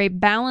than through a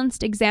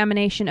balanced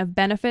examination of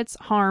benefits,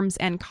 harms,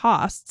 and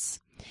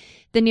costs.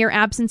 The near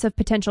absence of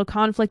potential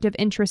conflict of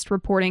interest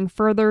reporting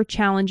further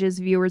challenges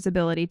viewers'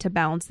 ability to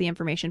balance the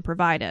information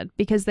provided,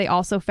 because they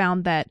also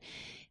found that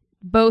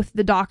both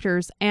the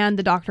doctors and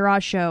the Dr.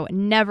 Oz show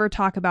never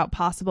talk about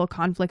possible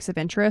conflicts of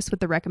interest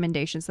with the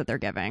recommendations that they're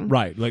giving.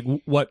 Right. Like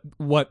what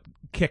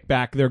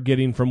kickback they're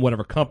getting from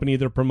whatever company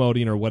they're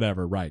promoting or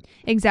whatever. Right.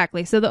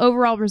 Exactly. So the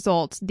overall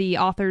result, the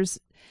authors...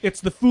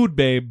 It's the food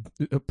babe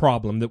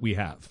problem that we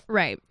have.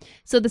 Right.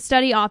 So the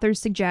study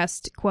authors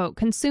suggest, quote,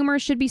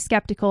 consumers should be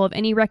skeptical of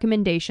any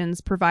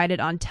recommendations provided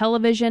on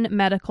television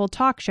medical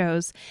talk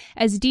shows,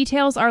 as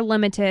details are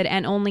limited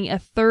and only a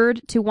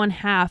third to one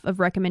half of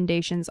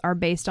recommendations are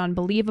based on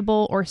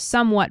believable or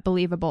somewhat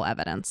believable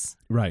evidence.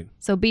 Right.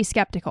 So be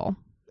skeptical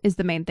is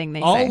the main thing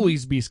they say.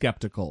 Always be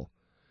skeptical.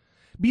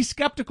 be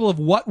skeptical of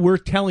what we're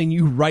telling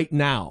you right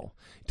now.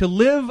 To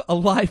live a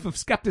life of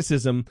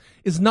skepticism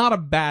is not a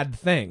bad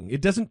thing.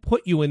 It doesn't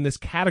put you in this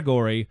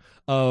category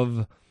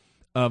of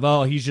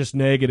oh, he's just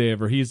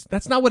negative, or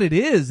that's not what it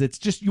is. It's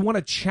just you want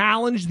to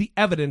challenge the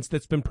evidence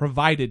that's been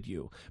provided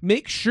you.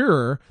 Make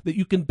sure that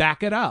you can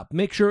back it up.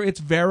 Make sure it's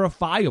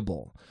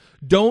verifiable.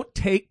 Don't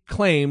take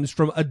claims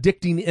from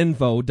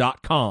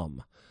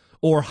addictinginfo.com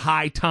or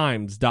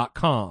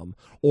hightimes.com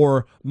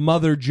or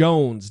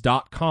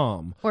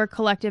motherjones.com or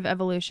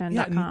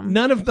collectiveevolution.com.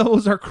 None of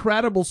those are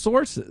credible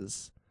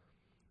sources.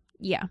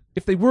 Yeah.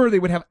 If they were, they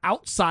would have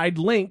outside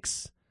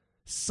links,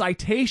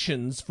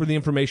 citations for the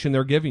information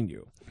they're giving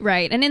you.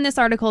 Right. And in this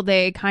article,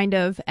 they kind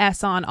of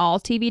S on all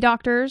TV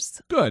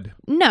doctors. Good.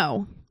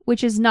 No,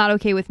 which is not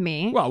okay with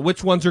me. Well,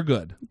 which ones are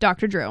good?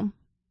 Dr. Drew.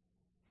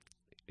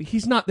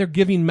 He's not there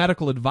giving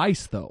medical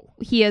advice, though.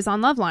 He is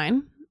on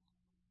Loveline,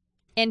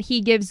 and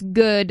he gives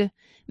good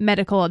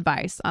medical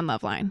advice on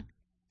Loveline.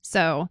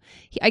 So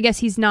I guess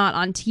he's not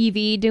on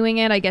TV doing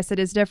it. I guess it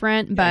is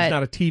different. But he's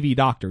not a TV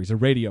doctor. He's a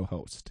radio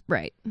host.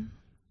 Right.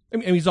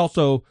 And he's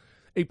also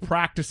a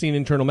practicing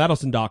internal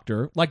medicine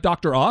doctor, like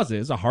Dr. Oz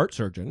is, a heart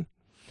surgeon.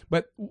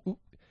 But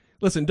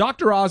listen,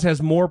 Dr. Oz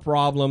has more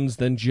problems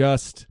than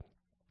just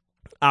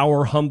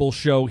our humble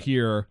show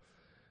here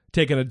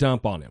taking a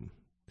dump on him.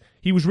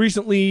 He was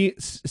recently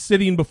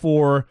sitting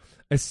before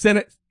a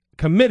Senate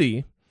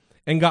committee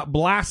and got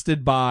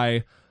blasted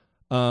by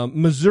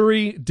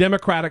Missouri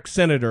Democratic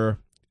Senator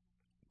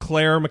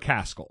Claire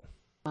McCaskill.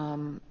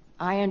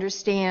 I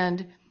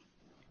understand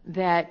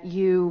that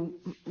you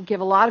give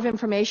a lot of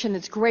information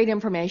that's great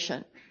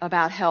information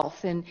about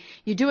health, and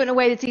you do it in a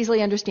way that's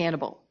easily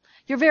understandable.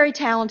 You're very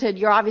talented.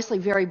 You're obviously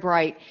very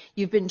bright.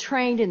 You've been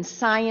trained in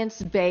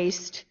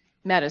science-based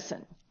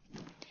medicine.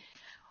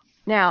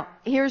 Now,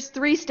 here's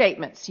 3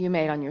 statements you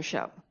made on your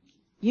show.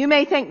 You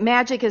may think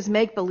magic is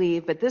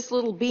make-believe, but this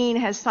little bean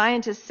has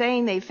scientists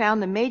saying they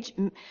found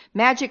the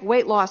magic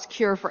weight loss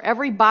cure for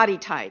every body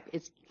type.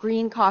 It's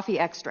green coffee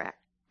extract.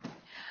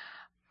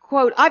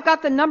 Quote, I've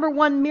got the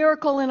 #1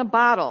 miracle in a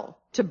bottle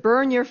to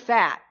burn your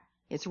fat.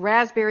 It's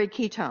raspberry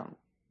ketone.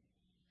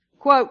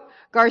 Quote,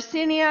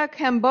 Garcinia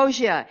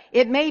cambogia.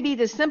 It may be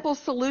the simple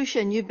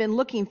solution you've been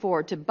looking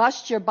for to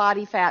bust your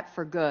body fat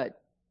for good.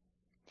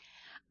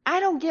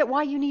 I don't get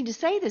why you need to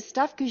say this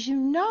stuff, because you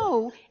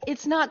know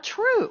it's not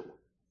true.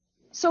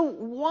 So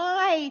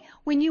why,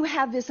 when you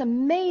have this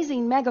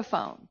amazing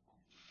megaphone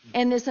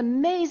and this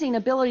amazing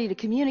ability to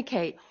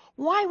communicate,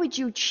 why would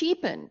you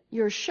cheapen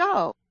your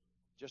show?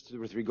 Just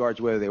with regard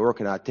to whether they work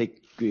or not,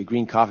 take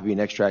green coffee bean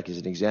extract as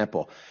an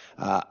example.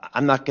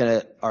 I'm not going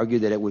to argue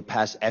that it would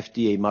pass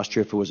FDA muster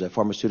if it was a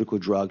pharmaceutical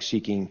drug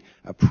seeking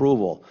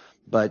approval,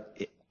 but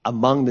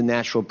among the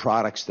natural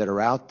products that are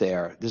out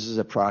there, this is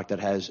a product that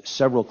has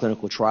several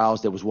clinical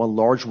trials. There was one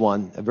large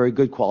one, a very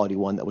good quality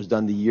one, that was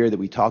done the year that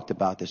we talked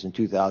about this in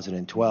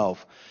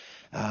 2012.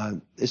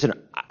 Listen,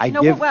 I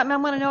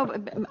want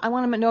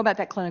to know about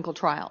that clinical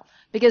trial,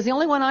 because the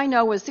only one I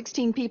know was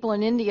 16 people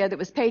in India that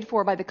was paid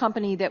for by the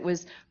company that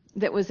was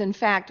in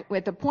fact,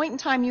 at the point in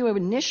time you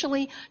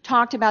initially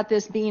talked about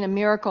this being a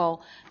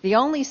miracle, the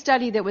only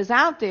study that was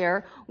out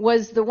there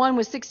was the one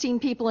with 16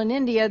 people in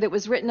India that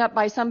was written up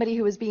by somebody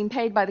who was being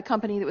paid by the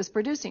company that was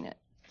producing it.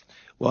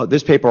 Well,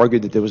 this paper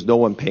argued that there was no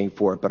one paying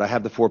for it, but I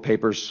have the 5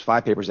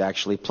 papers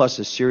actually, plus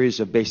a series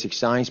of basic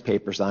science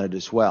papers on it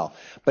as well.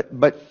 But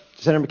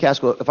Senator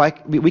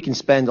McCaskill, we can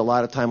spend a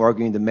lot of time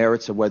arguing the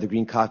merits of whether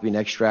green coffee and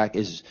extract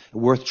is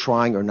worth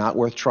trying or not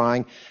worth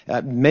trying.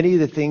 Many of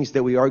the things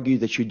that we argue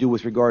that you do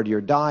with regard to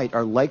your diet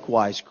are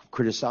likewise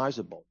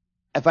criticizable.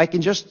 If I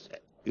can just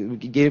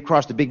get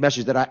across the big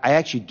message that I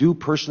actually do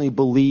personally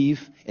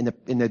believe in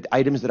the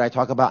items that I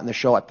talk about in the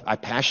show. I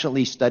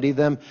passionately study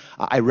them.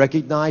 I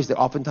recognize that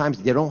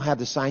oftentimes they don't have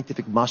the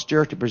scientific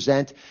muster to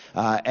present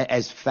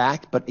as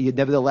fact, but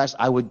nevertheless,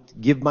 I would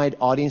give my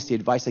audience the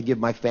advice I give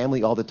my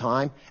family all the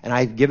time, and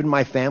I've given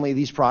my family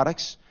these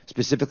products,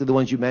 specifically the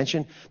ones you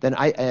mentioned. Then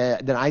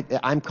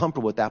I'm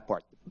comfortable with that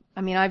part.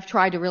 I mean, I've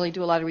tried to really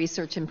do a lot of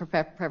research in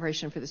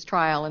preparation for this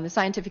trial, and the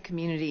scientific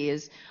community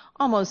is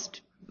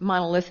almost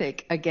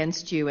monolithic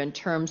against you in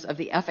terms of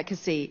the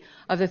efficacy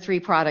of the 3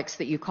 products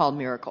that you call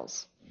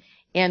miracles.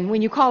 And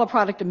when you call a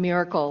product a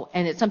miracle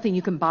and it's something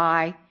you can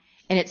buy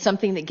and it's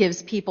something that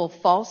gives people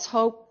false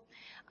hope,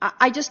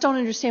 I just don't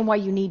understand why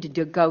you need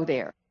to go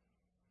there.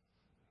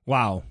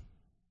 Wow.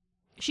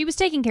 She was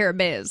taking care of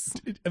biz.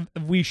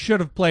 We should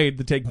have played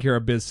the taking care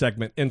of biz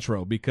segment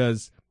intro,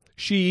 because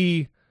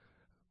she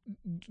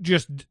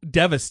just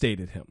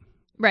devastated him.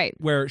 Right.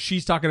 Where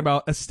she's talking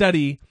about a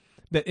study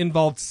that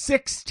involved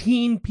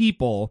 16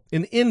 people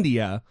in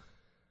India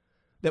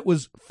that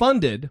was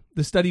funded.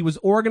 The study was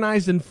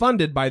organized and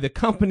funded by the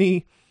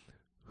company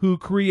who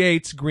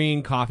creates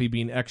green coffee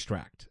bean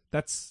extract.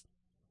 That's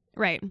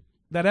right.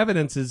 That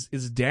evidence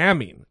is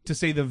damning, to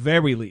say the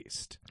very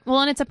least.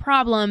 Well, and it's a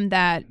problem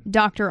that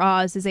Dr.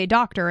 Oz is a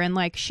doctor, and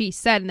like she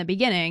said in the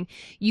beginning,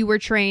 you were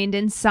trained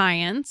in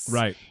science,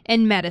 right,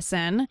 and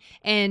medicine,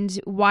 and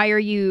why are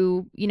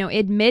you,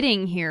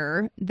 admitting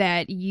here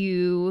that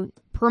you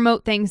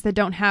promote things that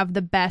don't have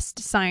the best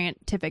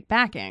scientific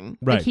backing.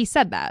 Right. Like he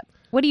said that.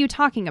 What are you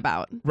talking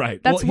about? Right.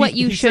 That's Well, what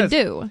he you should says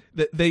do.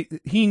 That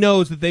he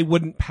knows that they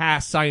wouldn't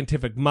pass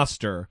scientific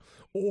muster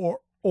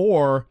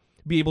or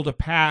be able to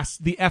pass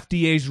the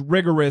FDA's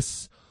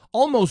rigorous,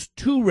 almost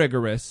too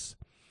rigorous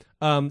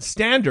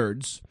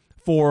standards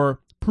for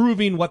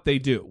proving what they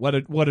do, what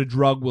a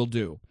drug will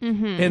do.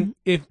 Mm-hmm. And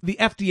if the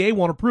FDA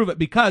want to prove it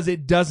because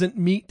it doesn't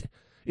meet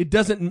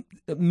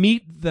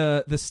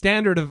the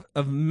standard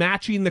of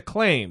matching the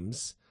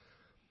claims,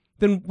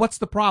 then what's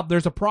the problem?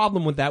 There's a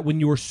problem with that when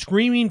you are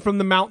screaming from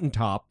the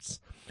mountaintops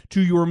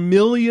to your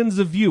millions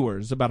of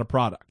viewers about a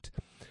product.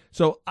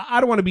 So I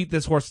don't want to beat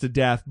this horse to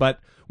death, but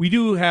we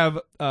do have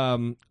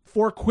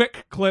 4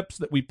 quick clips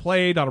that we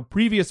played on a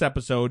previous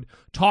episode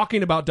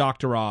talking about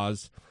Dr.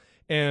 Oz,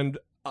 and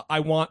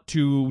I want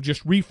to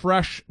just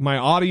refresh my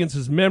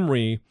audience's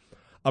memory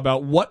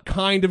about what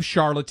kind of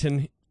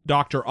charlatan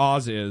Dr.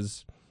 Oz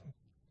is,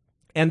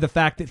 and the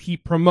fact that he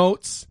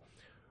promotes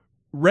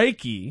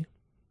Reiki,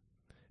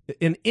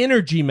 an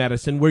energy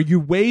medicine where you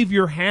wave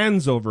your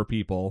hands over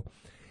people.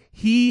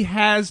 He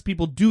has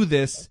people do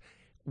this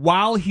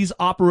while he's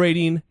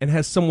operating and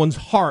has someone's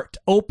heart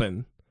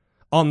open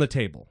on the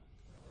table.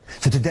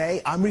 So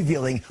today, I'm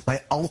revealing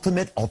my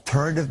ultimate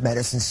alternative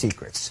medicine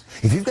secrets.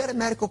 If you've got a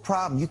medical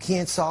problem you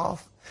can't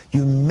solve,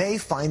 you may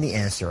find the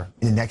answer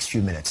in the next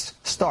few minutes.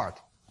 Start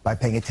by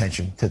paying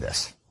attention to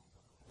this.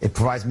 It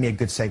provides me a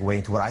good segue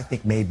into what I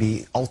think may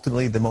be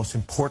ultimately the most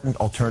important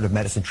alternative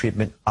medicine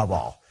treatment of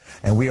all.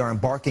 And we are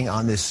embarking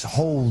on this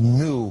whole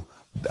new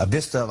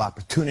vista of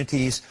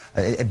opportunities.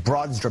 It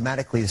broadens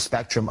dramatically the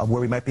spectrum of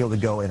where we might be able to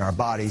go in our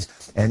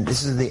bodies. And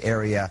this is the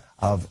area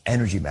of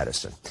energy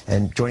medicine.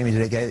 And joining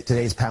me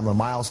today is Pamela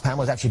Miles.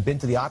 Pamela's actually been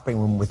to the operating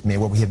room with me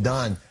where we have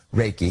done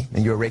Reiki,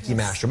 and you're a Reiki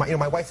master.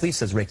 My wife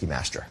Lisa's Reiki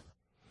master.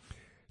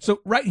 So,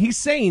 right, he's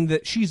saying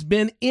that she's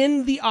been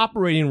in the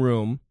operating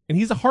room, and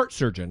he's a heart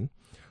surgeon.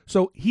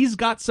 So he's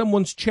got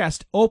someone's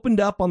chest opened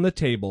up on the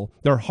table,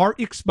 their heart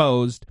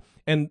exposed,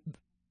 and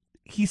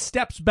he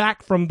steps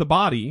back from the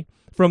body,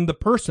 from the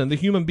person, the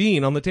human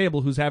being on the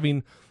table who's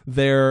having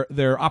their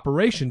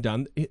operation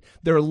done.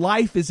 Their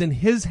life is in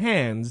his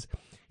hands.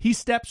 He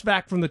steps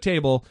back from the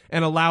table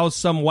and allows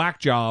some whack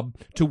job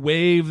to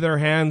wave their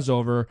hands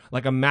over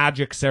like a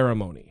magic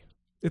ceremony.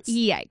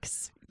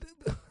 Yikes.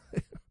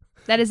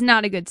 That is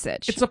not a good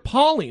sitch. It's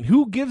appalling.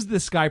 Who gives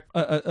this guy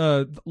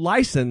a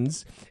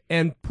license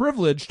and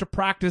privilege to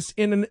practice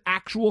in an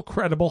actual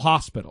credible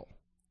hospital?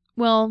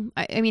 Well,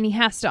 I mean, he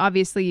has to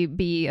obviously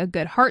be a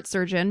good heart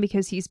surgeon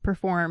because he's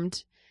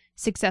performed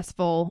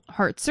successful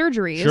heart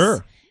surgeries.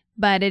 Sure.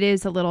 But it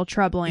is a little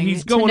troubling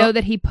to know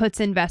that he puts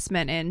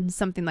investment in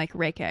something like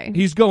Reiki.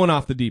 He's going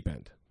off the deep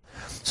end.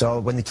 So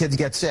when the kids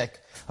get sick,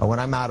 when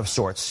I'm out of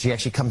sorts, she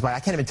actually comes by. I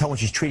can't even tell when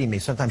she's treating me.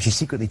 Sometimes she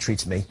secretly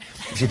treats me.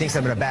 She thinks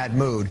I'm in a bad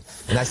mood.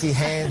 And I see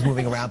hands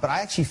moving around, but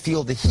I actually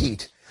feel the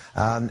heat.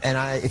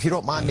 If you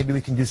don't mind, maybe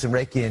we can do some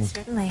Reiki. And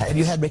certainly. Have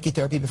you had Reiki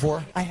therapy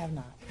before? I have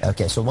not.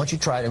 Okay, so once you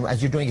try it, and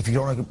as you're doing, if you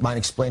don't mind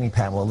explaining,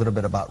 Pamela, a little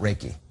bit about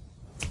Reiki.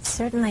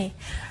 Certainly.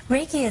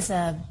 Reiki is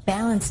a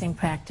balancing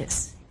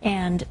practice.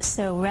 And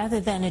so rather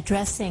than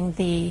addressing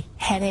the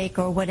headache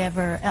or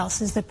whatever else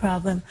is the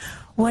problem,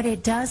 what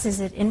it does is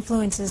it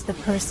influences the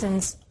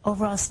person's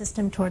overall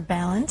system toward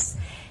balance.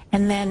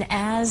 And then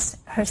as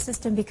her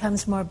system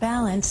becomes more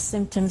balanced,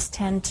 symptoms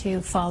tend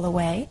to fall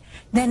away.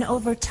 Then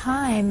over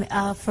time,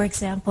 for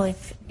example,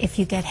 if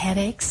you get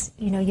headaches,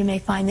 you may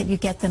find that you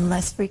get them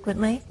less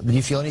frequently. Do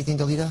you feel anything,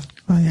 Dalita?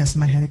 Oh, yes,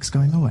 my headache's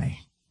going away.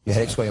 Your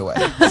headache's going away.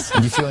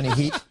 Do you feel any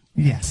heat?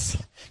 Yes.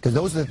 Because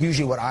those are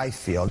usually what I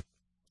feel.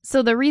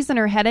 So the reason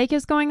her headache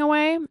is going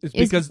away is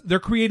because they're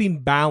creating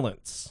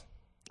balance.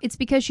 It's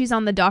because she's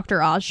on the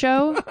Dr. Oz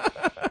show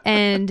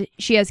and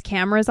she has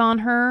cameras on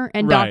her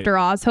and Right. Dr.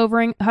 Oz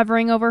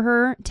hovering over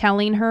her,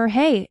 telling her,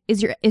 "Hey,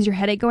 is your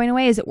headache going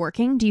away? Is it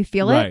working? Do you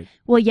feel Right. it?"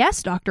 Well,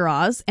 yes, Dr.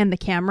 Oz, and the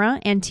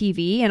camera and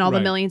TV and all Right.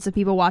 the millions of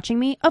people watching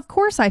me. Of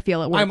course I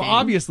feel it working. I'm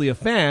obviously a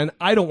fan.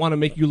 I don't want to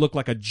make you look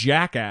like a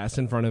jackass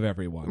in front of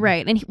everyone.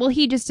 Right. And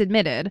he just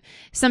admitted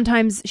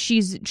sometimes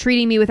she's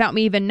treating me without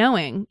me even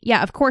knowing.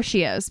 Yeah, of course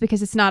she is,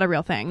 because it's not a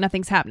real thing.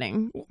 Nothing's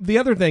happening. The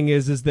other thing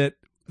is that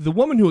the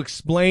woman who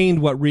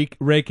explained what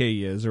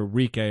Reiki is, or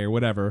Reiki or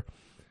whatever,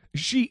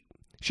 she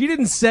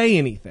didn't say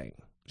anything.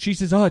 She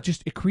says, "Oh,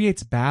 it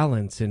creates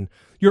balance, and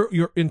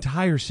your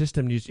entire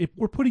system.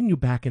 We're putting you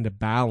back into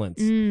balance."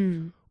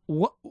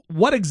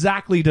 What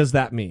exactly does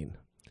that mean?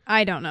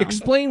 I don't know.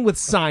 Explain with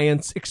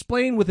science.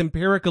 Explain with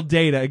empirical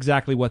data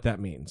exactly what that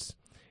means.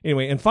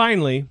 Anyway, and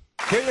finally,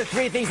 Here are the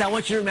 3 things I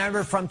want you to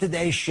remember from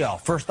today's show.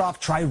 First off,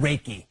 try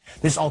Reiki.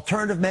 This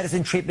alternative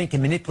medicine treatment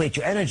can manipulate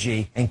your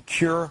energy and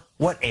cure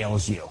what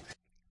ails you.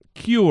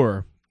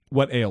 cure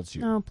what ails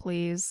you. Oh,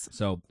 please.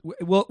 So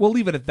we'll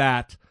leave it at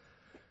that.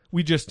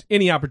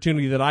 Any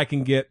opportunity that I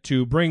can get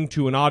to bring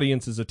to an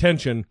audience's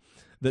attention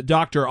that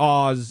Dr.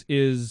 Oz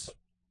is,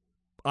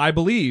 I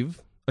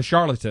believe, a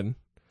charlatan.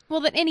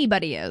 Well, that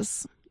anybody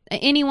is.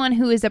 Anyone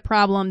who is a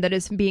problem that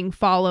is being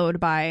followed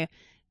by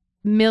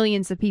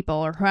millions of people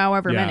or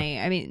however Yeah. many.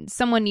 I mean,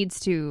 someone needs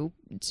to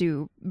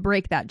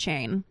break that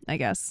chain, I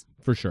guess.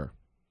 For sure.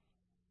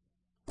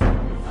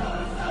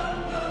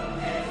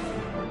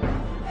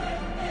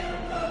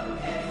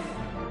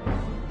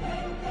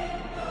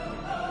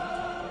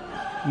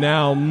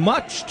 Now,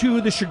 much to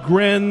the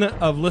chagrin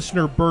of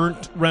listener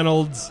Burnt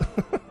Reynolds,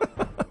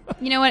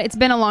 You know what? It's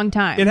been a long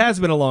time. it has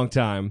been a long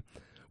time.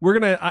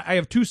 I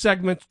have two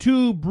segments,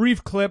 two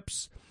brief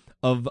clips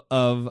of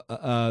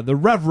the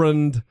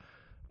Reverend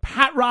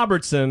Pat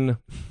Robertson.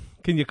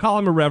 Can you call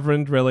him a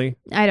reverend, really?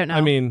 I don't know.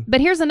 I mean, but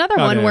here's another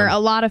one goddamn. where a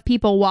lot of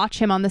people watch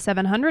him on the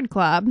 700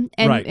 Club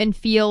and, Right. and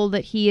feel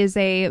that he is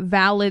a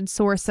valid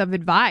source of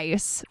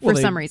advice for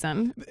some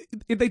reason.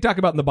 If they talk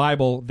about in the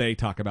Bible, but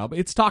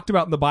it's talked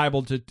about in the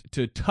Bible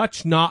to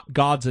touch not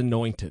God's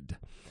anointed.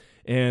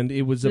 And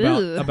it was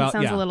about Ooh, about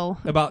sounds yeah, a little-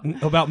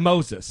 about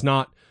Moses.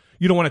 Not,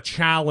 you don't want to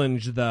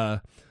challenge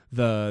the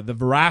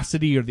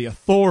veracity or the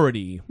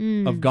authority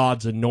of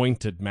God's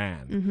anointed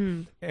man.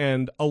 Mm-hmm.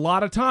 And a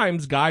lot of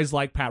times guys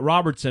like Pat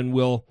Robertson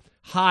will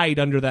hide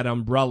under that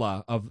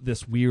umbrella of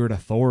this weird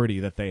authority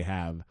that they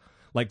have,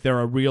 like they're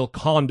a real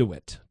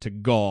conduit to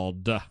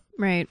God.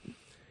 Right.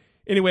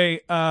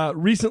 Anyway,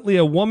 recently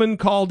a woman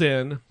called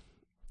in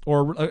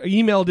or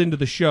emailed into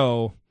the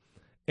show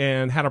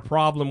and had a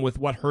problem with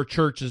what her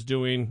church is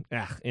doing.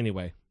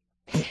 Anyway.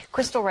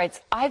 Crystal writes,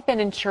 I've been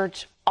in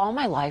church all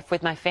my life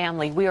with my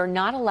family. We are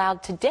not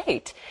allowed to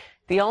date.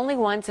 The only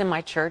ones in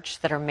my church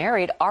that are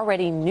married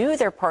already knew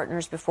their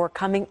partners before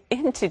coming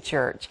into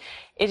church.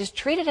 It is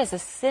treated as a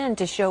sin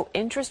to show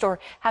interest or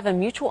have a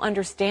mutual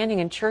understanding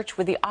in church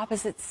with the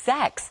opposite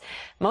sex.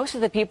 Most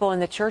of the people in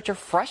the church are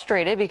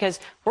frustrated because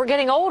we're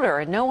getting older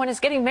and no one is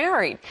getting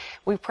married.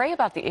 We pray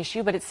about the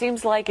issue, but it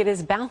seems like it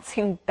is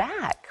bouncing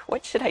back.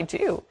 What should I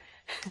do?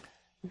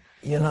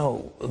 You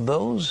know,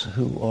 those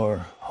who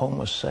are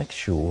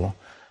homosexual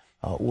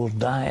will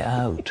die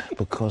out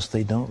because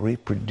they don't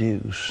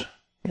reproduce.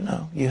 You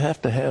know, you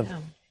have to have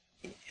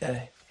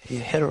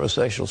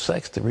heterosexual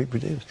sex to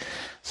reproduce.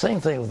 Same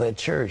thing with that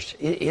church.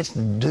 It's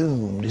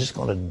doomed. It's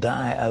going to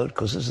die out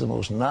because this is the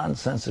most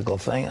nonsensical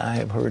thing I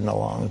have heard in a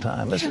long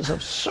time. This is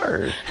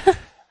absurd.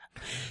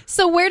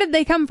 So where did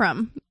they come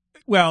from?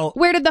 Well,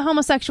 where did the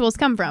homosexuals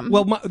come from?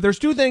 Well, there's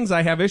two things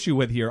I have issue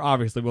with here,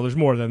 obviously. Well, there's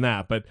more than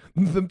that, but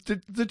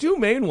the two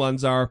main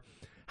ones are,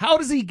 how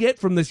does he get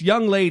from this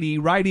young lady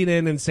writing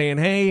in and saying,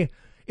 hey,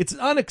 it's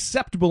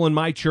unacceptable in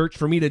my church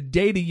for me to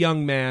date a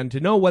young man, to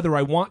know whether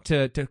I want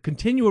to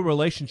continue a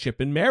relationship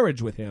in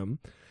marriage with him.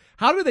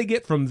 How do they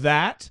get from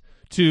that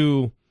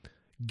to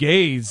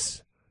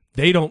gays?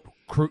 They don't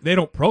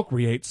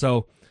procreate,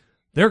 so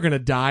they're going to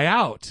die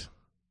out.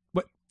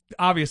 But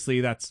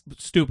obviously that's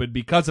stupid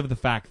because of the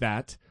fact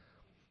that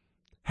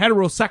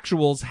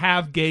heterosexuals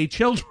have gay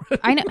children.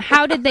 I know.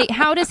 How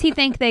does he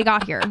think they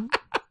got here?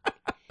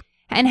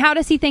 And how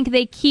does he think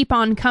they keep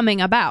on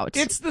coming about?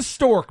 It's the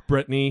stork,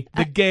 Brittany.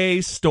 The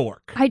gay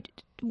stork.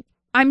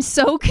 I'm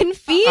so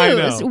confused. I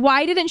know.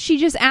 Why didn't she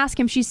just ask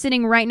him? She's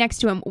sitting right next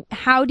to him.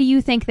 How do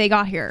you think they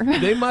got here?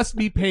 They must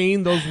be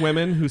paying those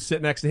women who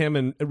sit next to him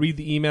and read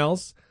the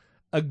emails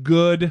a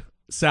good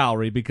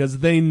salary because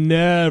they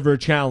never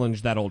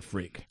challenge that old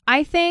freak.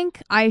 I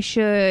think I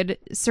should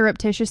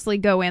surreptitiously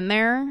go in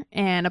there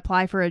and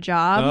apply for a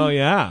job. Oh,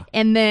 yeah.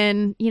 And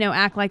then,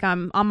 act like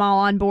I'm all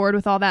on board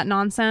with all that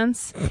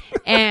nonsense.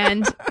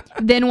 And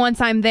then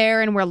once I'm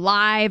there and we're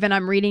live and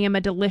I'm reading him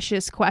a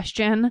delicious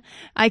question,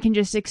 I can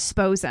just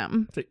expose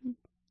him.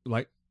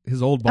 Like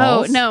his old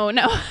balls? Oh,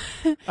 no.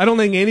 I don't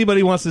think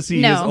anybody wants to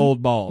see his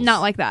old balls. Not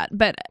like that,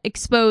 but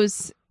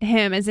expose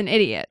him as an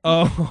idiot.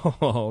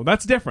 Oh,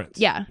 that's different.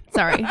 Yeah,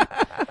 sorry.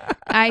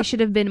 I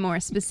should have been more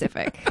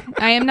specific.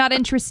 I am not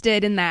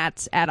interested in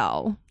that at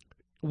all.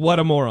 What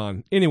a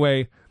moron.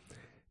 Anyway,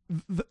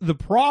 the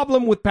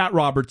problem with Pat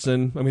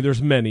Robertson, I mean,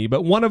 there's many,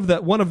 but one of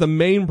the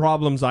main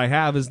problems I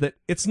have is that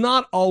it's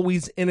not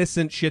always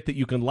innocent shit that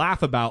you can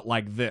laugh about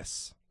like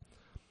this.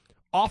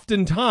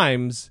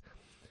 Oftentimes,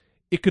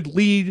 it could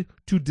lead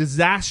to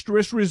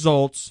disastrous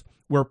results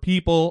where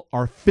people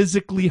are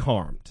physically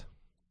harmed.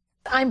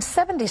 I'm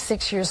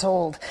 76 years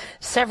old.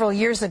 Several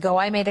years ago,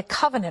 I made a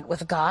covenant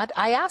with God.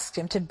 I asked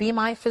him to be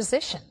my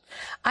physician.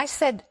 I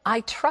said,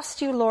 I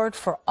trust you, Lord,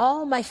 for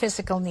all my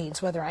physical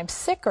needs, whether I'm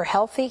sick or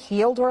healthy,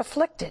 healed or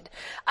afflicted.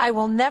 I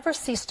will never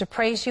cease to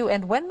praise you,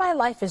 and when my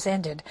life is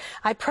ended,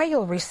 I pray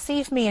you'll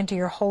receive me into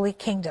your holy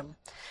kingdom.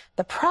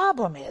 The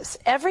problem is,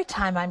 every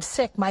time I'm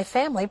sick, my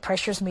family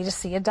pressures me to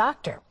see a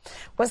doctor.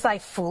 Was I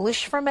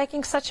foolish for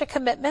making such a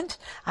commitment?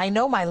 I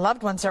know my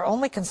loved ones are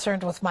only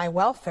concerned with my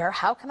welfare.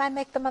 How can I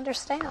make them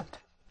understand?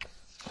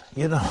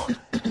 You know,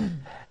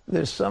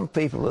 there's some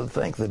people that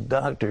think that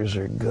doctors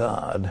are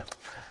God,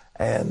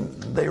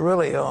 and they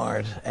really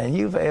aren't. And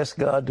you've asked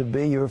God to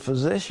be your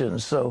physician,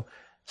 so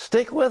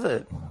stick with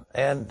it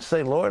and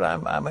say, Lord,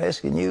 I'm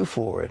asking you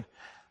for it.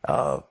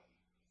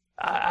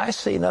 I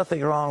see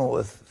nothing wrong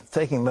with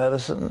taking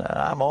medicine.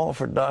 I'm all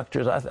for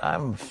doctors.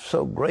 I'm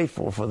so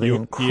grateful for the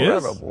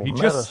incredible he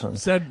medicine.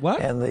 Just said what?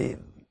 And the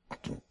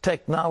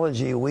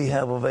technology we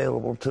have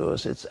available to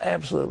us. It's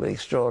absolutely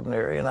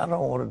extraordinary, and I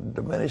don't want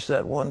to diminish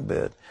that one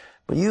bit.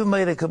 But you've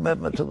made a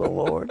commitment to the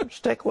Lord.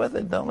 Stick with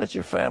it. Don't let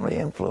your family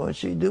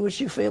influence you. Do what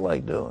you feel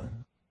like doing.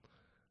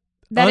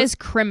 That is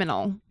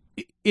criminal.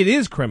 It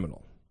is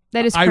criminal.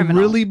 That is criminal. I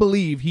really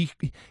believe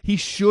he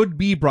should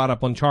be brought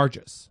up on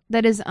charges.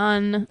 That is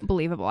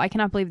unbelievable. I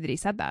cannot believe that he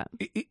said that.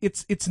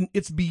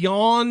 It's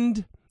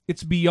beyond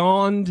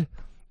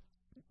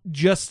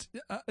just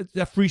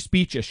a free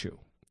speech issue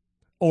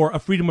or a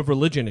freedom of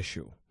religion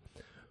issue.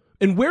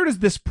 And where does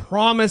this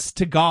promise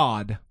to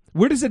God,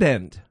 where does it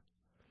end?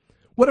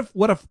 What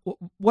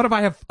if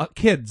I have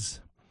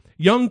kids,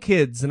 young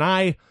kids, and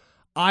I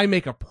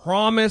make a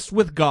promise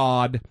with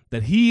God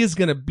that he is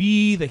going to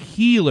be the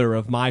healer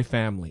of my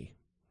family?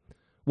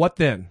 What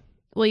then?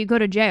 Well, you go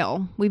to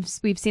jail. We've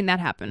seen that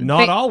happen.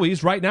 Not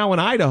always. Right now in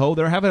Idaho,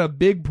 they're having a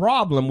big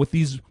problem with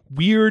these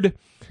weird,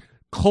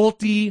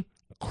 culty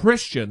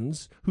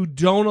Christians who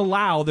don't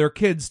allow their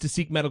kids to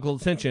seek medical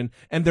attention,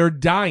 and they're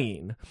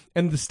dying.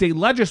 And the state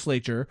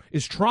legislature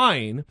is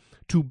trying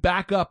to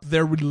back up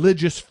their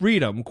religious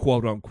freedom,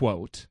 quote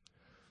unquote,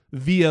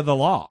 via the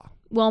law.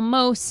 Well,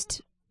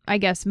 most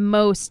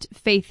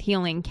faith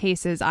healing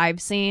cases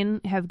I've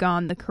seen have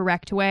gone the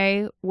correct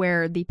way,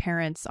 where the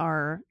parents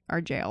are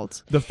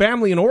jailed. The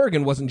family in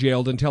Oregon wasn't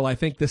jailed until I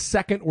think the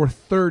second or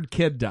third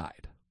kid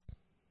died.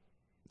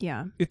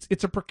 Yeah.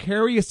 It's a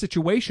precarious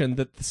situation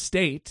that the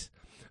state,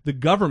 the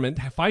government,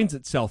 finds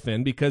itself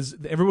in because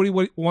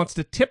everybody wants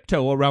to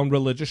tiptoe around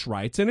religious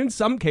rights. And in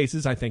some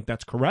cases, I think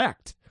that's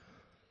correct.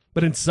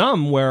 But in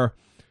some where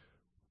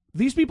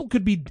these people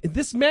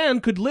this man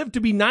could live to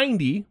be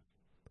 90,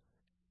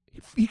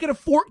 he could have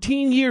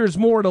 14 years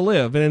more to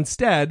live. And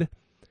instead,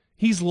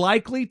 he's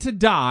likely to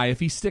die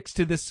if he sticks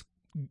to this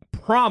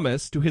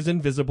promise to his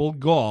invisible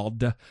God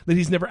that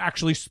he's never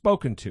actually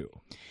spoken to.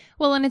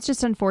 Well, and it's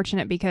just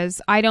unfortunate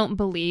because I don't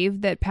believe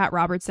that Pat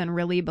Robertson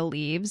really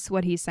believes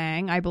what he's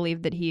saying. I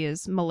believe that he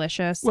is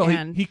malicious. Well,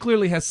 and he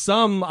clearly has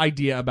some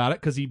idea about it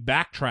because he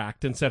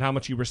backtracked and said how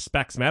much he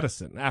respects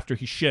medicine after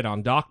he shit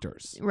on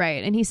doctors.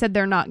 Right. And he said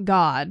they're not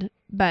God,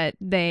 but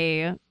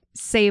they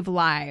save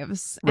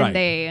lives. And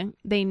right.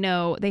 they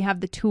know they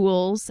have the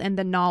tools and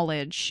the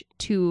knowledge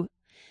to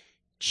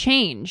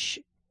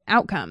change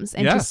outcomes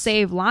and to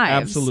save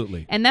lives.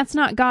 Absolutely. And that's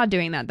not God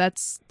doing that.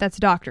 That's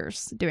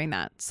doctors doing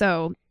that.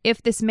 So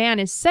if this man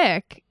is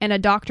sick and a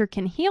doctor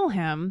can heal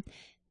him,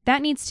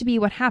 that needs to be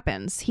what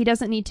happens. He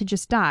doesn't need to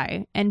just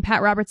die. And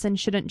Pat Robertson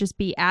shouldn't just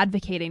be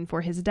advocating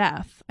for his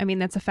death. I mean,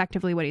 that's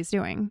effectively what he's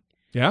doing.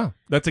 Yeah,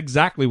 that's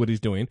exactly what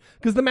he's doing.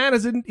 Because the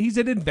man he's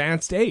at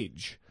advanced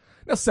age.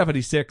 Now,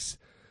 76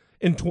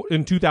 in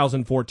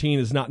 2014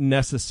 is not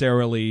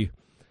necessarily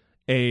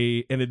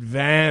an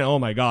advanced, oh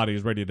my God,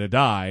 he's ready to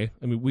die.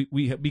 I mean,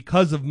 we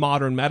because of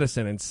modern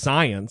medicine and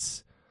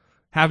science,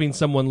 having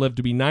someone live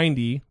to be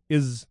 90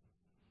 is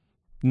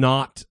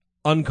not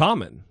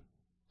uncommon.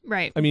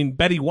 Right. I mean,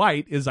 Betty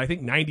White is, I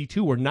think,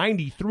 92 or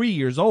 93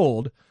 years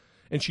old,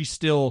 and she's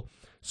still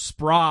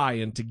spry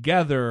and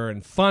together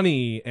and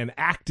funny and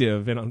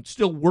active and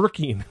still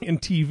working in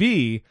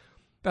TV.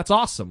 That's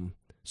awesome.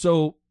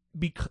 So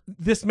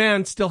this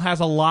man still has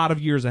a lot of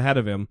years ahead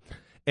of him,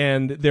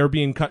 and they're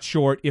being cut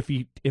short if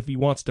he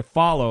wants to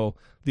follow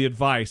the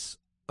advice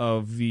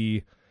of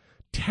the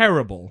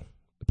terrible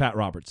Pat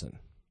Robertson.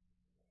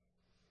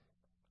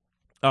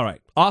 All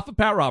right, off of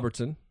Pat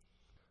Robertson,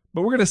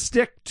 but we're going to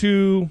stick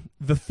to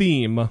the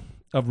theme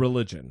of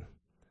religion.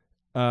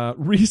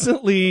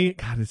 Recently,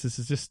 God, this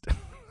is just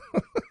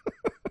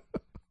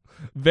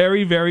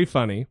very, very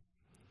funny.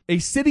 A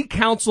city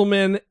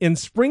councilman in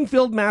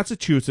Springfield,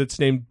 Massachusetts,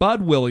 named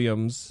Bud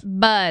Williams,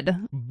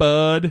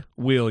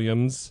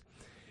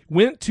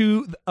 went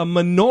to a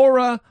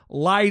menorah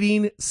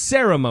lighting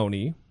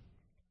ceremony,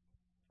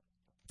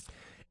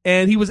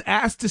 and he was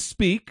asked to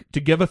speak,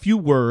 to give a few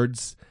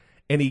words,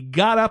 and he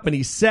got up and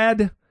he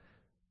said,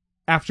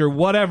 after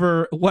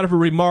whatever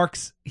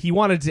remarks, he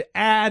wanted to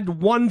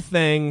add one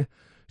thing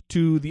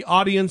to the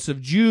audience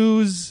of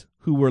Jews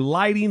who were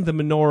lighting the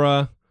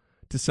menorah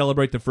to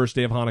celebrate the first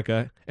day of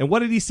Hanukkah. And what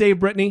did he say,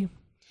 Brittany?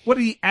 What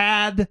did he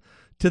add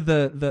to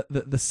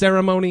the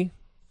ceremony?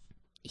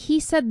 He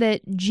said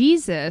that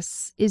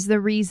Jesus is the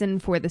reason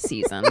for the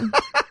season.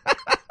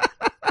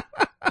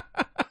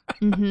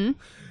 Mm-hmm.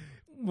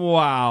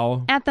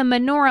 Wow. At the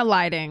menorah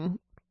lighting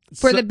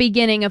for the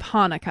beginning of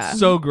Hanukkah.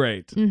 So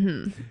great.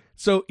 Mm-hmm.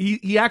 So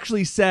he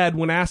actually said,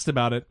 when asked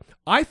about it,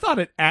 I thought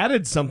it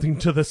added something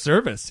to the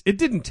service. It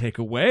didn't take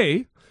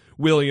away,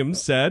 Williams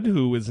said,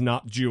 who is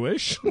not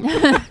Jewish.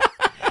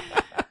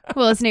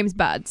 Well, his name's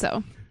Bud,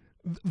 so.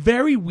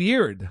 Very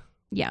weird.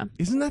 Yeah.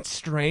 Isn't that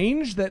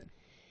strange that...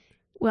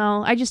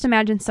 Well, I just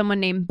imagine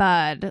someone named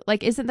Bud.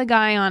 Like, isn't the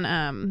guy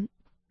on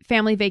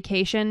Family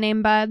Vacation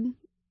named Bud?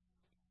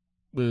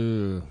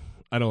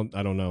 I don't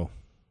know.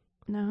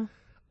 No.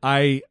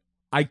 I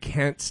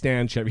can't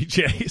stand Chevy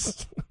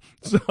Chase.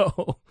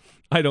 So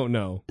I don't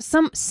know.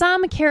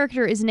 Some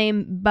character is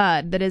named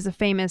Bud that is a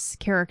famous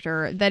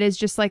character that is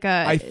just like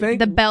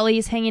the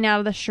belly's hanging out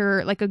of the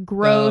shirt, like a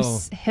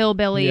gross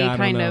hillbilly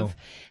kind of.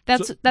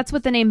 That's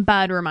what the name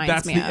Bud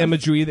reminds me of. That's the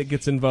imagery that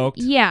gets invoked.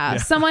 Yeah,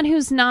 someone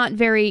who's not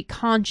very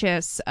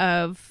conscious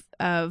of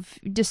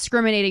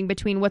discriminating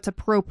between what's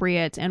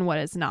appropriate and what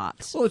is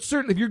not. Well, it's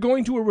certainly, if you're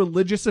going to a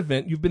religious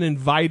event, you've been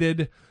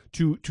invited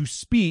to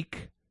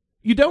speak.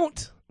 You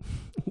don't.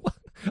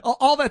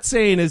 All that's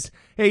saying is,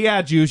 hey,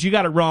 yeah, Jews, you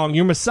got it wrong.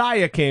 Your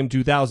Messiah came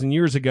 2,000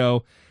 years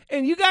ago,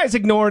 and you guys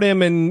ignored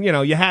him, and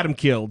you had him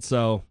killed.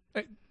 So,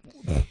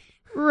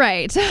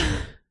 right.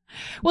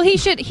 Well, he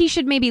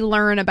should maybe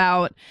learn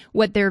about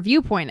what their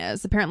viewpoint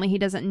is. Apparently, he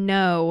doesn't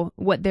know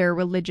what their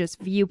religious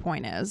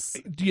viewpoint is.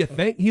 Do you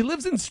think? He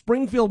lives in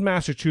Springfield,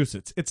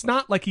 Massachusetts. It's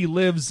not like he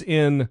lives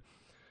in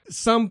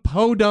some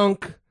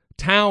podunk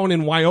town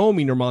in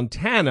Wyoming or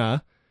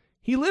Montana.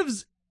 He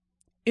lives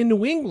in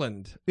New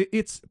England.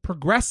 It's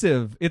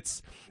progressive.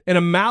 It's an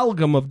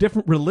amalgam of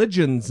different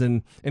religions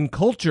and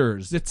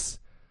cultures.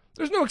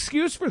 There's no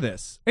excuse for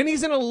this. And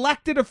he's an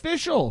elected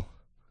official.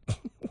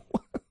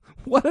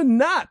 What a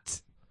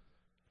nut.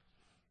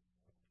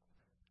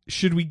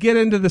 Should we get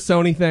into the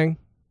Sony thing?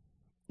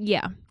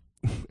 Yeah.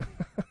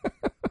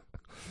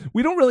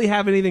 We don't really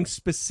have anything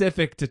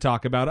specific to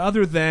talk about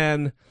other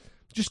than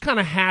just kind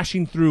of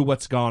hashing through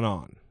what's gone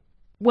on.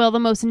 Well,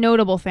 the most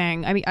notable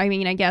thing,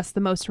 I guess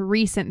the most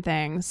recent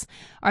things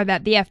are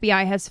that the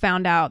FBI has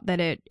found out that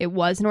it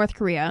was North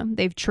Korea.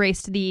 They've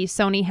traced the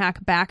Sony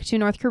hack back to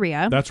North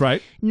Korea. That's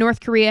right. North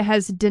Korea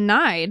has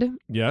denied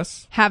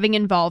having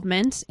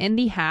involvement in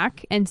the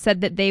hack and said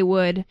that they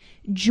would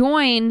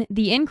join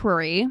the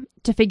inquiry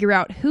to figure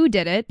out who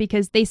did it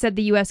because they said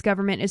the U.S.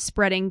 government is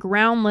spreading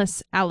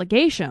groundless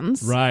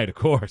allegations. Right, of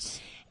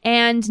course.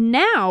 And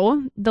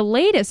now, the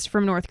latest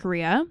from North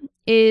Korea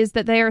is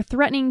that they are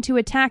threatening to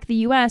attack the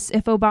U.S.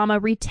 if Obama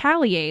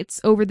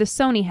retaliates over the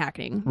Sony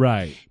hacking.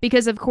 Right.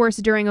 Because, of course,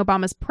 during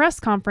Obama's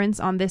press conference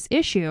on this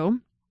issue,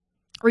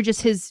 or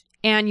just his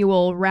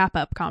annual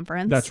wrap-up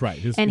conference. That's right.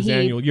 His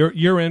annual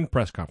year-end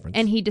press conference.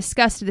 And he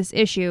discussed this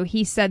issue.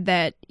 He said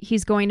that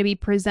he's going to be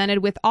presented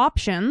with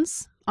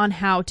options on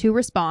how to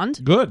respond.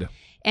 Good.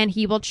 And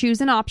he will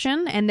choose an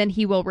option, and then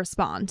he will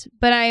respond.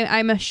 But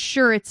I'm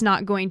sure it's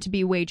not going to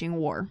be waging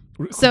war.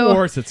 Of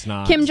course it's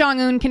not. Kim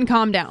Jong-un can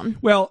calm down.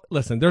 Well,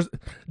 listen, there's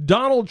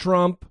Donald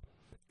Trump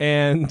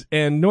and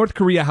North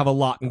Korea have a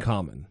lot in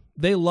common.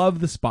 They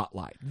love the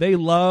spotlight. They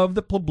love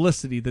the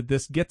publicity that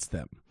this gets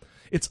them.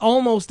 It's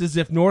almost as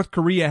if North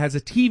Korea has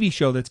a TV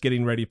show that's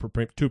getting ready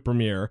to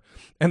premiere,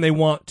 and they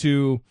want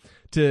to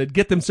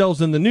get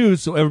themselves in the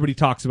news so everybody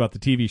talks about the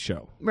TV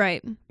show.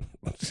 Right.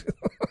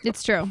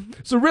 It's true.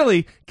 So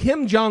really,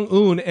 Kim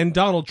Jong-un and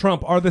Donald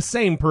Trump are the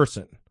same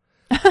person.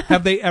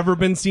 Have they ever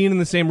been seen in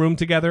the same room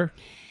together?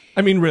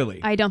 I mean, really?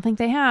 I don't think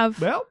they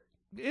have. Well,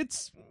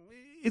 it's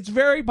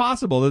very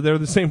possible that they're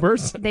the same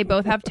person. They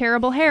both have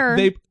terrible hair.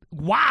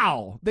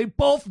 Wow, they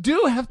both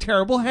do have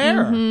terrible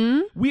hair.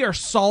 Mm-hmm. We are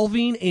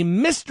solving a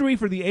mystery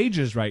for the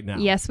ages right now.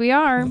 Yes, we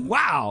are.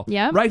 Wow.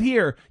 Yep. Right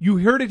here. You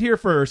heard it here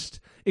first.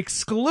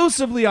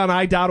 Exclusively on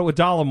I Doubt It with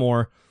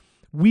Dollamore.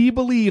 We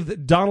believe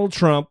that Donald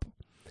Trump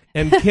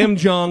and Kim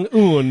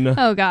Jong-un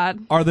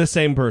are the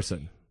same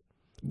person.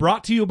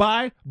 Brought to you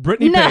by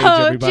Brittany Page,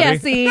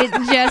 everybody.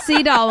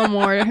 Jesse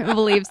Dollamore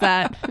believes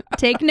that.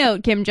 Take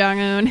note, Kim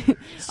Jong-un.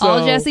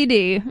 All Jesse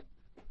D.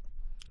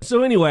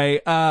 So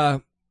anyway, I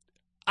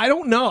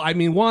don't know. I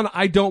mean, one,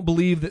 I don't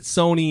believe that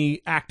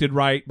Sony acted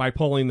right by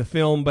pulling the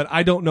film, but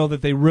I don't know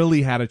that they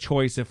really had a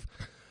choice if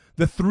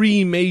the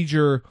three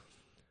major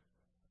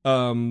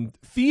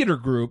theater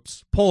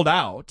groups pulled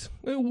out.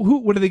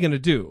 What are they going to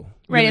do?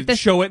 Right, if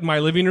show it in my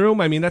living room?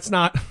 I mean, that's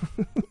not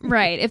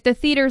right. If the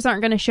theaters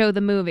aren't going to show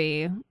the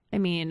movie, I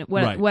mean,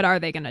 what are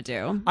they going to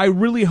do? I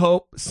really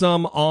hope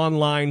some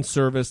online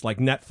service like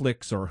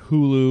Netflix or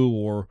Hulu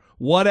or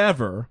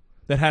whatever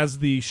that has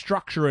the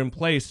structure in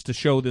place to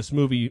show this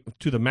movie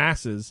to the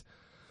masses.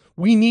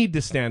 We need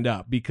to stand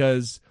up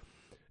because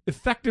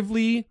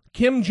effectively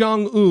Kim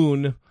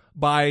Jong-un,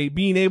 by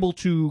being able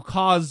to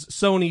cause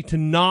Sony to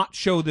not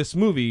show this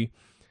movie,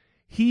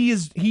 he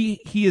is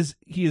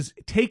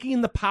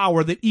taking the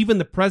power that even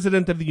the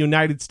president of the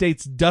United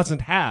States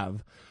doesn't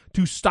have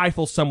to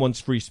stifle someone's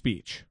free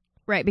speech.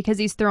 Right, because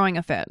he's throwing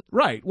a fit.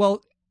 Right.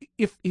 Well,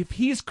 if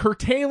he's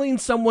curtailing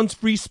someone's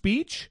free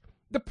speech,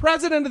 the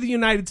president of the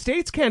United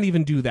States can't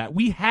even do that.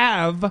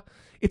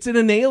 It's an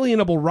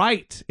inalienable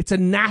right. It's a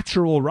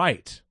natural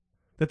right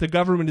that the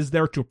government is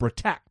there to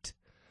protect.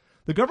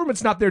 The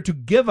government's not there to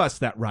give us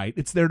that right.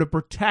 It's there to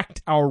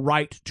protect our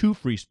right to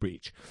free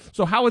speech.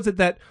 So how is it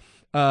that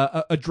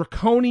a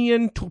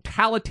draconian,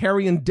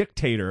 totalitarian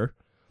dictator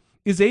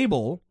is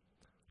able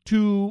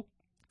to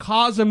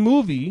cause a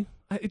movie?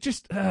 It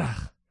just,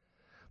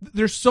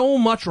 there's so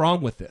much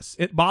wrong with this.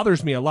 It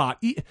bothers me a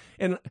lot.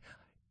 And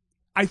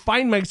I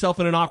find myself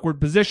in an awkward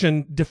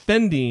position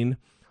defending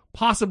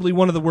possibly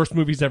one of the worst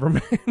movies ever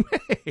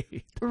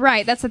made.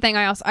 Right. That's the thing.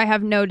 I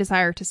have no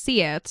desire to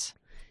see it.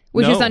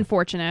 Which is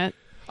unfortunate.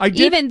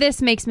 Even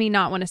this makes me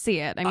not want to see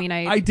it. I mean,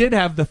 I did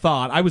have the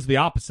thought. I was the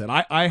opposite.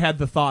 I had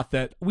the thought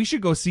that we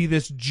should go see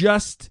this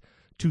just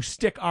to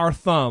stick our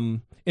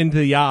thumb into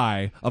the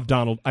eye of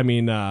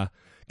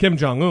Kim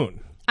Jong-un.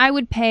 I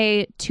would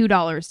pay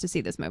 $2 to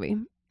see this movie.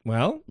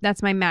 Well,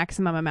 that's my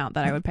maximum amount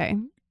that I would pay.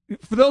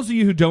 For those of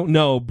you who don't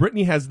know,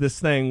 Brittany has this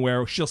thing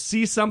where she'll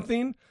see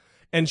something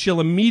and she'll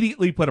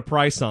immediately put a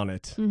price on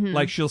it. Mm-hmm.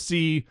 Like she'll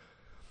see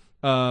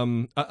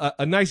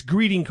a nice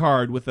greeting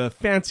card with a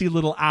fancy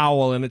little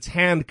owl and it's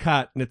hand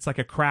cut and it's like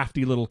a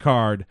crafty little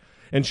card.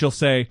 And she'll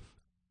say,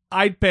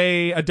 I'd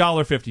pay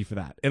 $1.50 for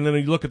that. And then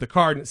when you look at the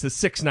card and it says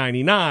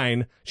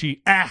 $6.99,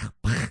 she,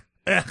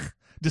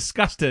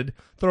 disgusted,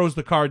 throws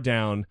the card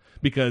down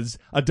because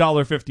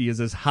 $1.50 is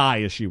as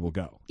high as she will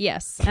go.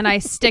 Yes, and I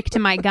stick to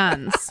my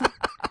guns.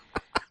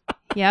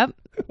 Yep.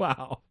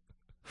 Wow.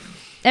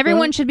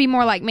 Everyone should be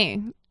more like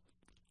me.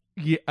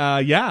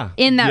 Yeah.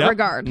 In that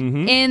regard.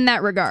 Mm-hmm. In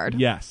that regard.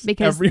 Yes.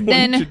 Because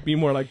everyone should be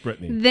more like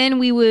Brittany. Then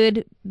we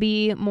would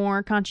be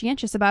more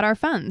conscientious about our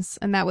funds,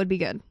 and that would be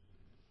good.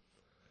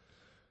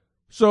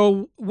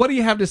 So what do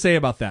you have to say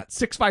about that?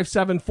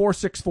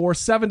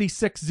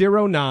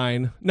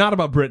 657-464-7609. Not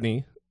about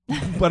Brittany,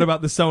 but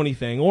about the Sony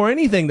thing or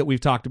anything that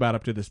we've talked about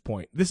up to this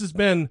point. This has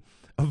been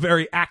a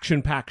very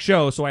action-packed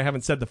show, so I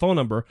haven't said the phone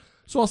number,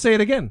 so I'll say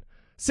it again.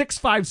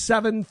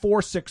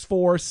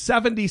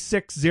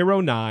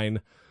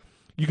 657-464-7609.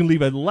 You can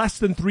leave a less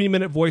than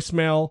 3-minute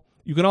voicemail.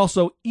 You can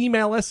also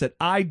email us at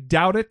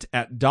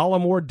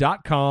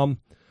idoubt@dollamore.com.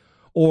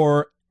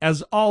 Or,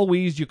 as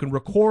always, you can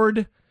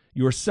record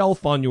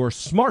yourself on your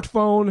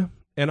smartphone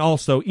and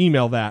also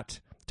email that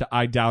to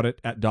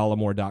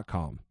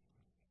idoubt@dollamore.com.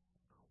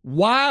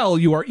 While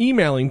you are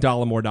emailing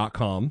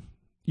dollamore.com,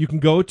 you can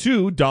go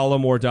to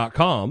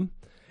dollamore.com,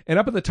 and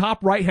up at the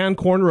top right-hand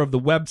corner of the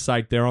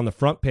website there on the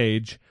front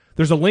page,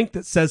 there's a link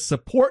that says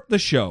support the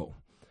show.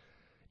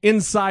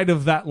 Inside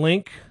of that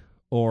link,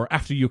 or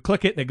after you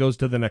click it and it goes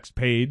to the next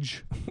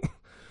page,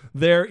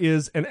 there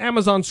is an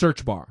Amazon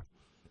search bar.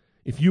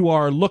 If you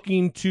are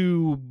looking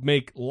to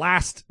make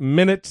last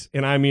minute,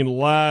 and I mean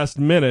last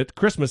minute,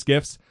 Christmas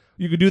gifts,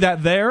 you could do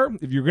that there.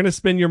 If you're going to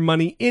spend your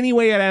money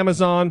anyway at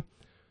Amazon,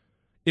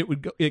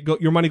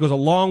 your money goes a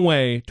long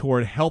way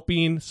toward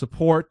helping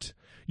support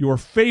your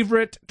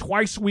favorite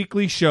twice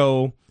weekly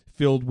show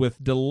filled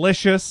with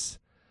delicious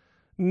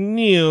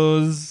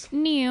news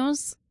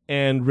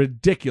and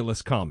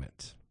ridiculous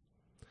comment.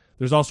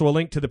 There's also a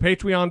link to the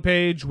Patreon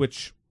page,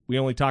 which we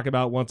only talk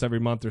about once every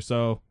month or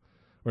so,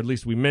 or at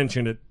least we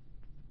mention it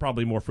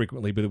probably more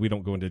frequently, but we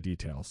don't go into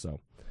detail.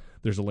 So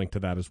there's a link to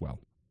that as well.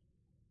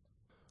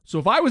 So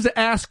if I was to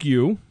ask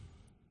you,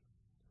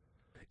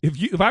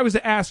 if I was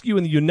to ask you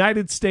in the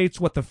United States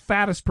what the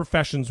fattest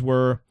professions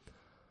were,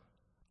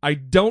 I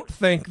don't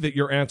think that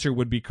your answer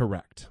would be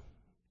correct.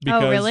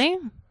 Oh, really?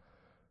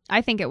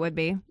 I think it would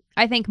be.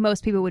 I think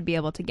most people would be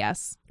able to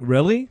guess.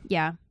 Really?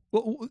 Yeah.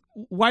 Well,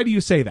 why do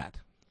you say that?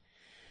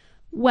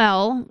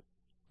 Well,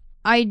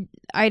 I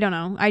don't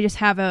know. I just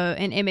have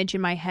an image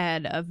in my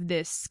head of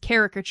this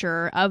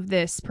caricature of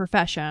this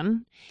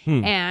profession,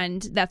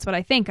 and that's what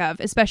I think of.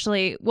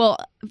 Especially, well,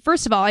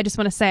 first of all, I just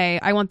want to say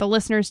I want the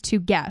listeners to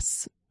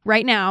guess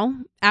right now,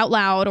 out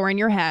loud or in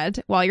your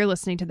head while you're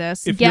listening to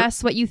this.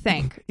 Guess what you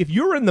think. If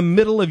you're in the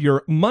middle of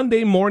your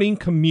Monday morning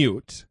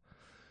commute,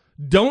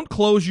 don't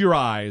close your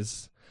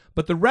eyes.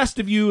 But the rest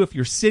of you, if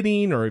you're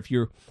sitting or if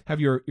you have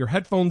your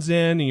headphones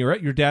in and you're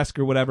at your desk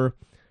or whatever,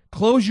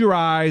 close your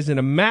eyes and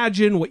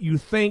imagine what you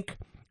think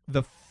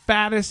the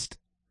fattest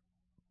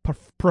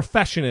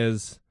profession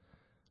is.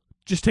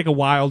 Just take a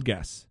wild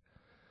guess.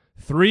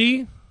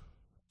 3,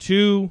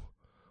 2,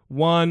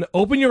 1.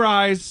 Open your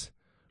eyes.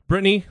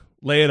 Brittany,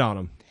 lay it on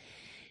them.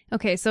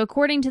 Okay, so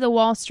according to the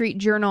Wall Street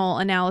Journal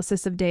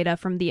analysis of data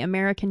from the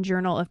American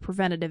Journal of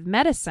Preventive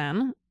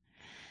Medicine,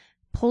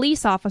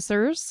 police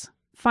officers,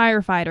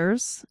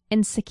 firefighters,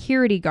 and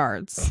security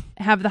guards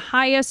have the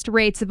highest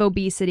rates of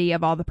obesity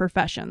of all the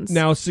professions.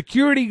 Now,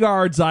 security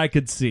guards I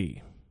could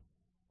see,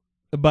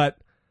 but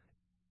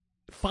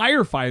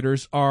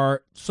firefighters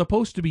are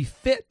supposed to be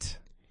fit.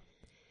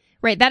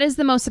 Right, that is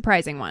the most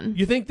surprising one.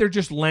 You think they're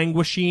just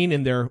languishing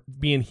and they're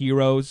being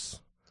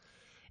heroes?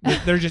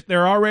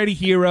 They're already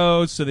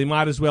heroes, so they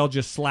might as well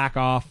just slack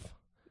off.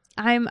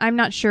 I'm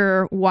not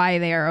sure why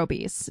they are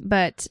obese,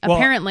 but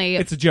apparently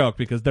it's a joke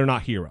because they're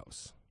not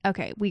heroes.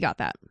 Okay, we got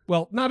that.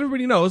 Well, not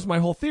everybody knows my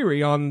whole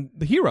theory on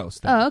the heroes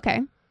thing. Oh,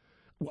 okay.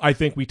 I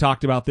think we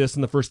talked about this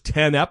in the first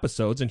 10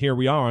 episodes, and here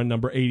we are on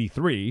number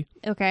 83.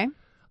 Okay.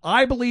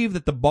 I believe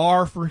that the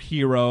bar for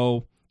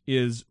hero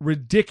is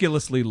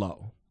ridiculously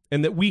low,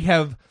 and that we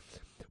have,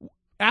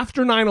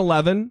 after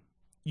 9/11,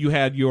 you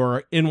had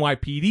your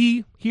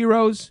NYPD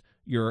heroes,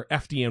 your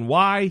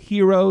FDNY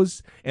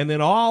heroes, and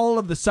then all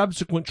of the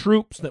subsequent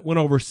troops that went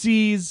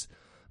overseas,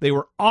 they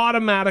were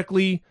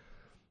automatically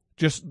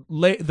just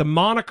the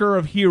moniker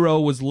of hero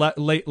was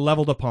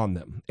leveled upon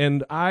them.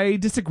 And I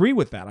disagree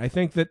with that. I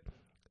think that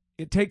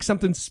it takes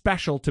something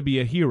special to be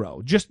a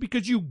hero. Just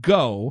because you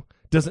go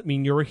doesn't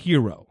mean you're a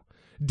hero.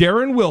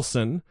 Darren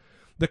Wilson,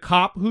 The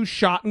cop who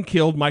shot and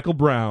killed Michael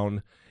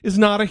Brown is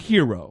not a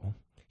hero.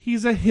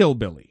 He's a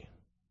hillbilly.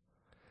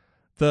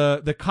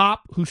 The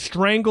cop who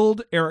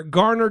strangled Eric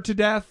Garner to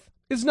death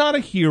is not a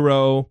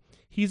hero.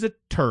 He's a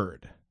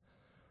turd.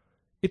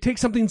 It takes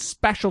something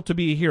special to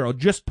be a hero,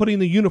 just putting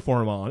the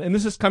uniform on. And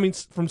this is coming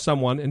from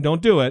someone, and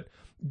don't do it,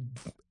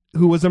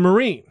 who was a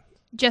Marine.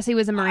 Jesse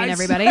was a Marine,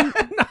 everybody.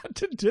 Not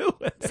to do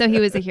it. So he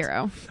was a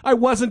hero. I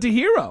wasn't a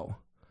hero.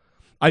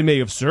 I may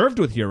have served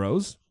with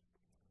heroes.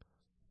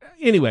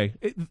 Anyway,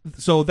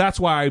 so that's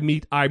why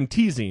I'm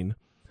teasing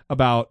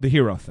about the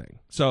hero thing.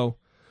 So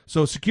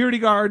security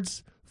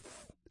guards,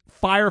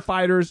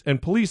 firefighters,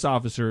 and police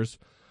officers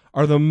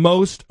are the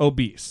most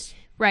obese.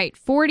 Right.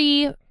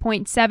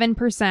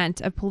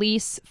 40.7% of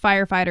police,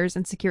 firefighters,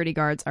 and security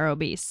guards are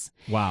obese.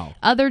 Wow.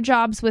 Other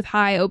jobs with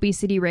high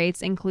obesity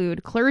rates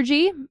include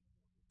clergy,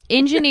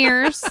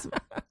 engineers,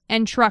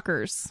 and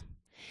truckers.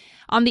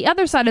 On the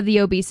other side of the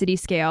obesity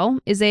scale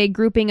is a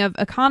grouping of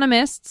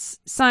economists,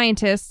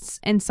 scientists,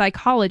 and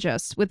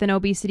psychologists with an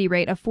obesity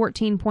rate of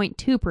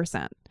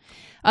 14.2%.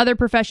 Other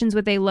professions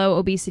with a low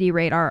obesity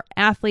rate are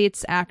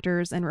athletes,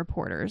 actors, and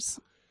reporters.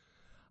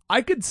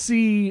 I could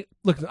see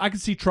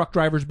truck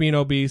drivers being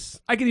obese.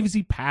 I could even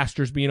see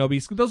pastors being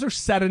obese. Those are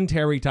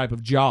sedentary type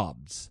of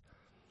jobs.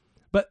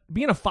 But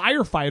being a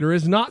firefighter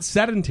is not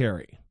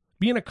sedentary.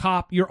 Being a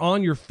cop, you're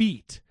on your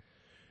feet.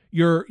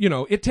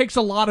 It takes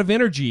a lot of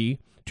energy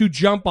to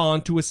jump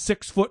onto a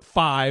 6'5",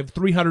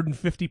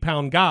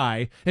 350-pound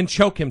guy and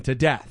choke him to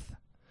death.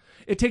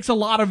 It takes a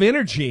lot of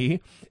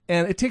energy,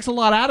 and it takes a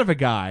lot out of a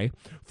guy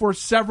for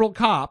several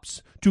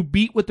cops to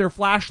beat with their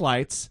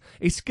flashlights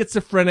a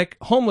schizophrenic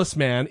homeless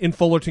man in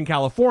Fullerton,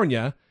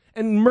 California,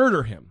 and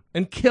murder him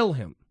and kill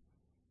him.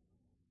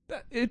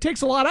 It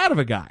takes a lot out of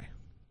a guy.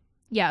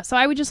 Yeah, so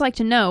I would just like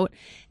to note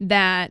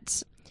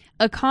that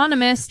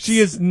economists... She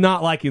is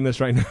not liking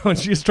this right now, and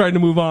she is trying to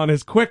move on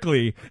as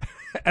quickly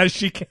as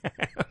she can.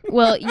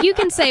 Well, you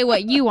can say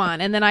what you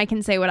want, and then I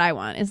can say what I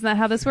want. Isn't that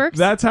how this works?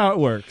 That's how it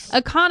works.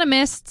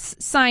 Economists,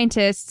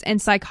 scientists,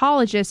 and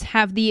psychologists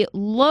have the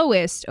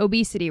lowest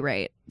obesity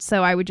rate.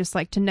 So I would just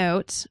like to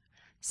note,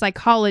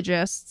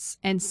 psychologists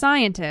and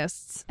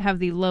scientists have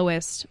the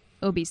lowest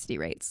obesity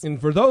rates.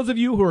 And for those of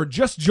you who are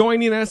just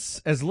joining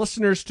us as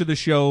listeners to the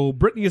show,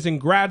 Brittany is in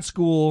grad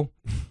school,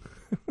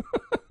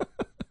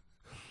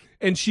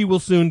 and she will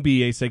soon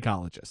be a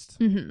psychologist.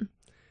 Mm-hmm.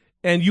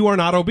 And you are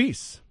not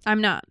obese.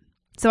 I'm not.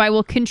 So I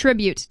will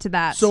contribute to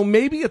that. So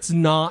maybe it's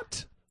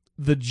not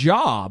the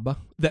job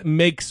that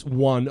makes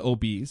one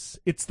obese.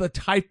 It's the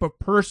type of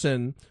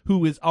person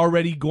who is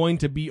already going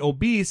to be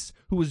obese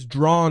who is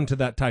drawn to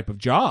that type of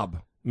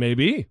job.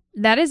 Maybe.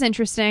 That is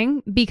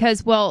interesting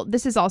because, well,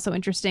 this is also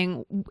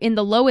interesting. In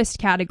the lowest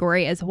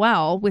category as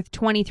well, with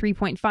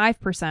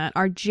 23.5%,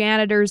 are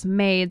janitors,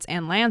 maids,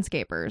 and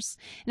landscapers.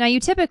 Now,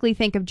 you typically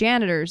think of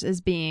janitors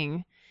as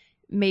being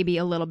maybe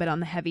a little bit on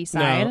the heavy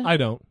side. No, I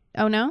don't.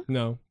 Oh, no?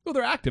 No. Well,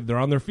 they're active. They're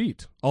on their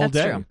feet all That's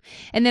day. True.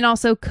 And then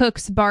also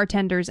cooks,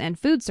 bartenders, and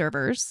food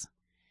servers.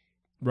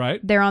 Right.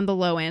 They're on the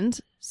low end.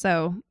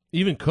 So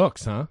even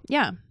cooks, huh?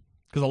 Yeah.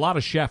 Because a lot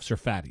of chefs are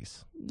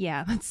fatties.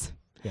 Yeah, that's...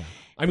 Yeah.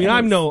 I mean,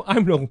 I'm no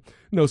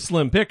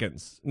Slim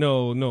Pickens.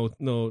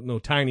 No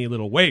tiny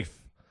little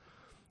waif.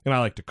 And I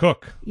like to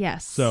cook.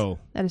 Yes. So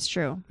that is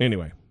true.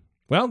 Anyway.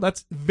 Well,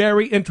 that's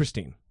very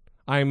interesting.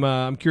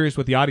 I'm curious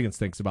what the audience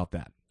thinks about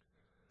that.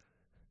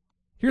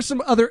 Here's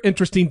some other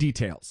interesting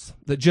details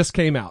that just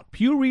came out.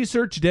 Pew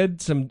Research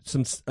did some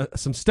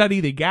study.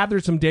 They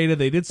gathered some data.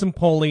 They did some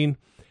polling.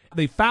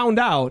 They found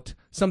out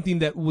something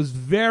that was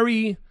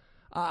very,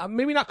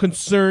 maybe not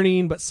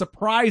concerning, but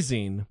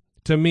surprising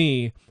to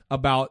me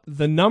about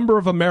the number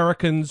of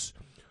Americans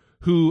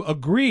who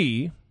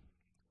agree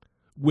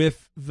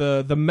with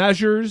the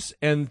measures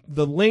and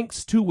the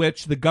links to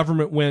which the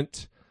government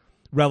went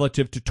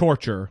relative to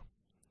torture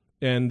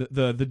and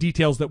the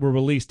details that were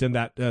released in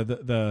that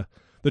the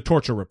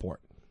torture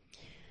report.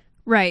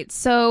 Right.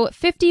 So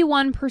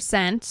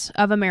 51%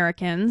 of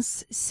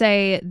Americans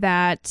say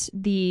that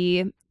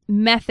the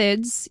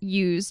methods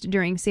used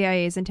during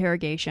CIA's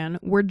interrogation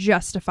were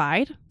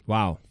justified.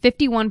 Wow.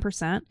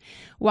 51%,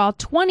 while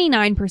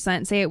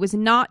 29% say it was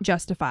not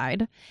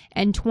justified,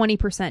 and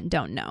 20%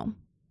 don't know.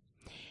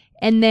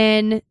 And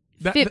then...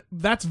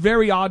 That's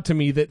very odd to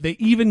me that they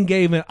even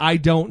gave an I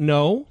don't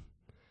know,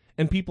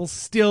 and people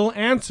still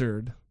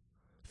answered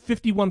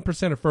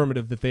 51%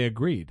 affirmative that they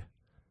agreed.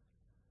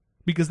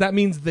 Because that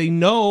means they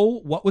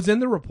know what was in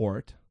the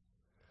report.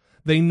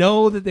 They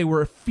know that they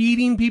were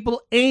feeding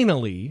people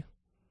anally,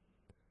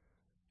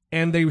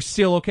 and they were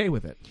still okay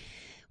with it.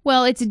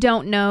 Well, it's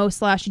don't know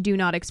 / do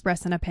not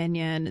express an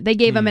opinion. They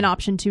gave them an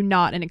option to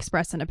not and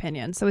express an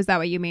opinion. So is that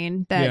what you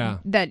mean?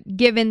 That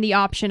given the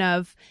option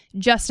of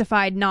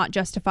justified, not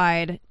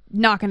justified,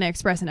 not going to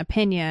express an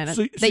opinion,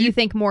 you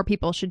think more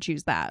people should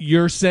choose that?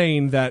 You're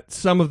saying that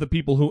some of the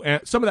people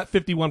some of that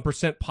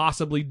 51%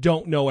 possibly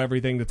don't know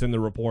everything that's in the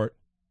report?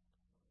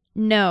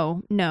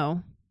 No.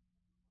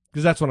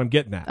 Because that's what I'm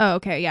getting at. Oh,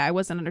 okay. Yeah, I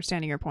wasn't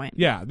understanding your point.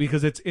 Yeah,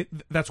 because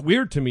that's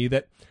weird to me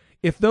that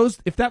if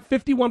that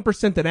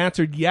 51% that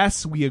answered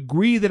yes, we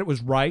agree that it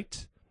was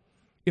right,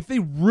 if they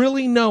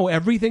really know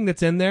everything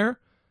that's in there,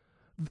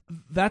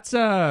 that's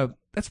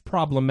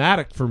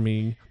problematic for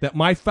me, that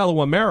my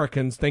fellow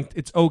Americans think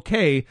it's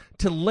okay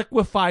to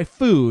liquefy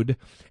food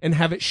and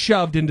have it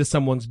shoved into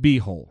someone's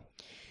beehole.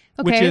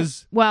 Okay,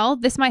 well,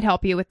 this might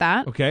help you with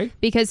that. Okay.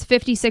 Because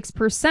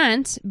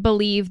 56%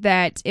 believe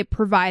that it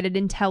provided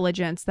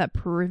intelligence that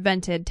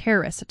prevented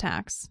terrorist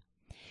attacks.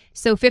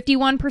 So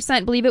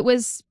 51% believe it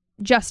was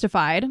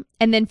justified,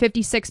 and then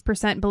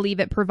 56% believe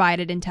it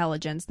provided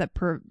intelligence that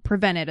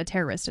prevented a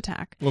terrorist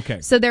attack.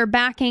 Okay. So they're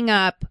backing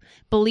up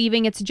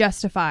believing it's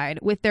justified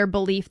with their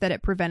belief that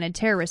it prevented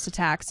terrorist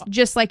attacks,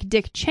 just like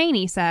Dick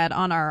Cheney said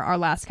on our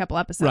last couple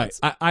episodes.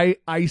 Right.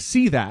 I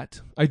see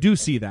that. I do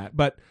see that.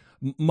 But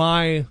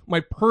my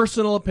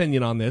personal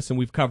opinion on this, and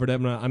we've covered it,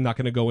 I'm not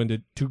going to go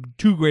into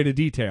too great a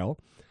detail,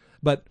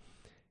 but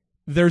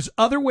there's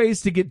other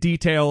ways to get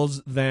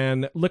details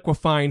than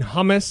liquefying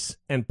hummus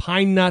and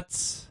pine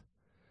nuts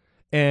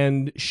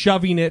and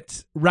shoving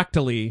it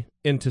rectally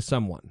into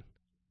someone.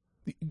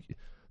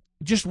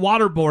 Just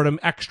waterboard them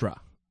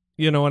extra.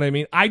 You know what I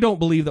mean? I don't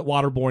believe that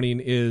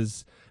waterboarding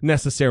is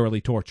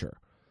necessarily torture.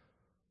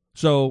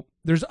 So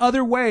there's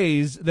other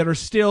ways that are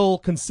still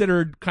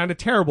considered kind of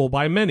terrible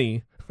by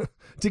many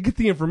to get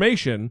the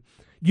information.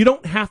 You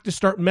don't have to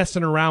start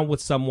messing around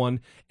with someone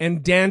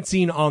and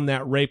dancing on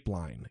that rape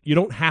line. You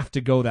don't have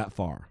to go that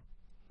far.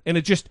 And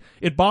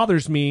it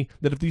bothers me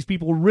that if these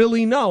people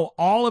really know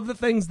all of the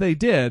things they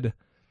did,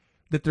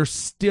 that they're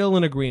still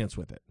in agreement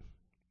with it.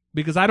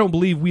 Because I don't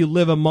believe we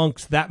live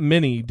amongst that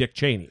many Dick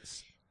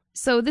Cheneys.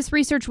 So this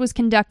research was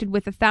conducted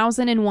with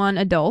 1,001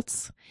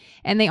 adults,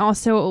 and they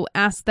also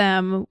asked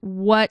them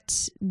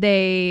what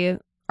they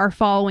are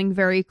following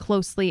very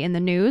closely in the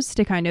news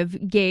to kind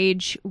of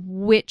gauge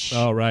which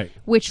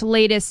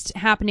latest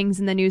happenings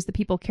in the news that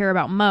people care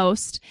about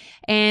most.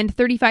 And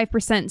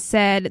 35%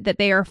 said that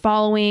they are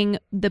following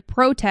the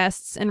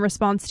protests in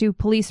response to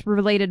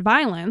police-related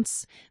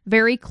violence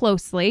very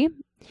closely.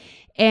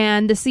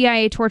 And the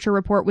CIA torture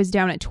report was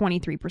down at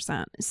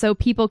 23%. So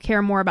people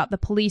care more about the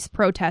police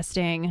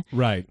protesting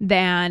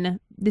than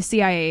the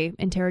CIA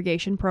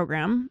interrogation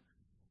program.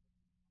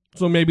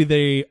 So maybe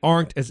they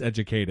aren't as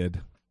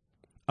educated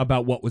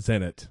about what was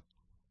in it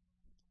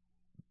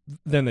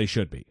than they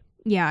should be.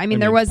 Yeah, I mean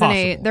there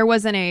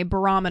wasn't a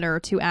barometer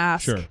to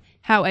ask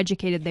how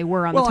educated they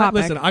were on the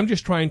topic. Listen, I'm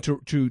just trying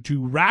to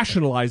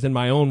rationalize in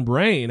my own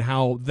brain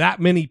how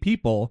that many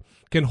people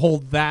can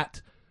hold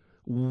that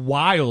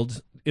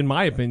wild, in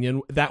my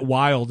opinion, that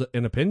wild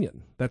an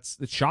opinion. It's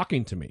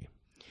shocking to me.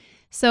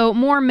 So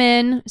more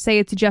men say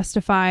it's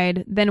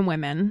justified than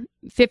women.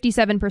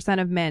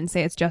 57% of men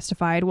say it's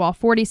justified, while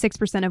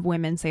 46% of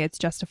women say it's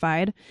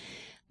justified.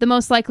 The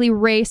most likely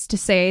race to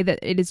say that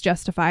it is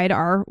justified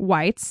are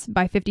whites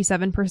by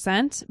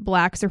 57%,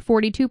 blacks are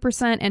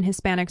 42%, and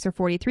Hispanics are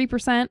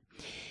 43%.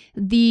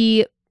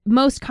 The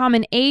most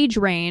common age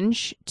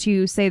range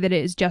to say that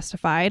it is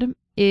justified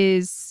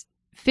is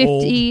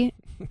 50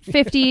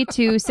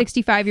 to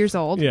 65 years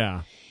old.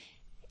 Yeah.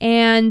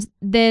 And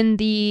then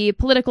the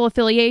political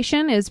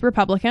affiliation is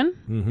Republican.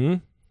 Mm-hmm.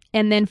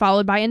 And then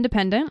followed by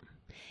Independent.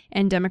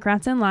 And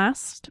Democrats in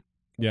last.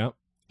 Yeah.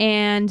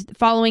 And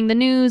following the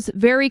news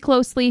very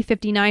closely,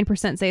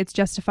 59% say it's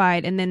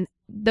justified. And then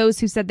those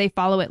who said they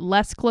follow it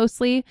less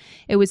closely,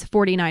 it was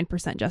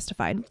 49%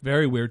 justified.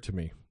 Very weird to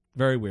me.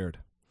 Very weird.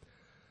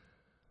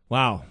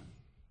 Wow.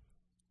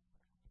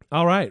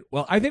 All right.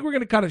 Well, I think we're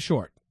going to cut it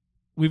short.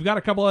 We've got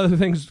a couple other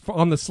things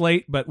on the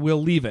slate, but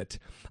we'll leave it.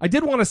 I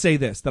did want to say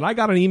this, that I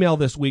got an email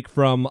this week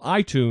from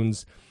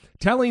iTunes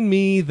telling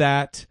me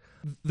that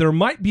there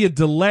might be a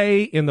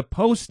delay in the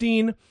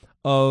posting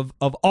of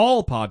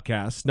all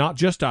podcasts, not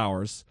just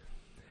ours,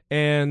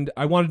 and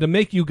I wanted to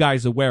make you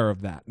guys aware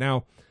of that.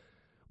 Now,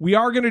 we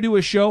are going to do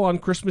a show on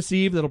Christmas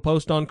Eve that'll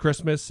post on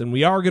Christmas, and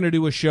we are going to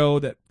do a show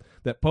that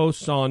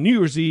posts on New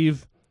Year's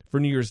Eve for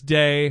New Year's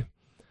Day,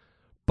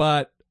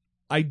 but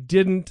I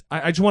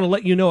just want to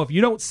let you know, if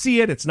you don't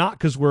see it, it's not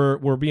because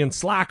we're being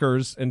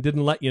slackers and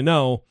didn't let you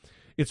know.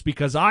 It's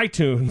because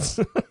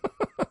iTunes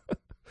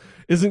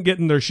isn't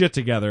getting their shit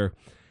together,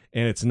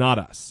 and it's not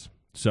us.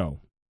 So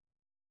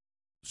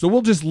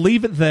we'll just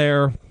leave it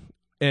there,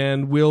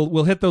 and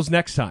we'll hit those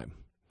next time.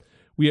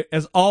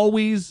 As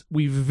always,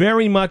 we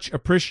very much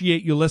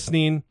appreciate you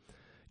listening.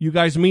 You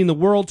guys mean the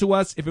world to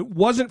us. If it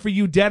wasn't for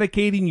you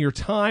dedicating your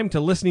time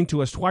to listening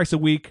to us twice a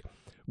week,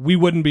 we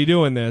wouldn't be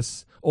doing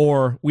this.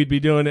 Or we'd be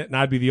doing it and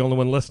I'd be the only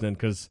one listening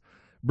because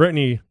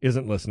Brittany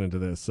isn't listening to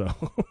this. So,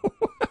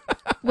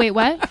 wait,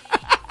 what?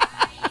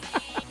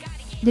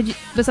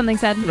 Was something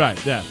said?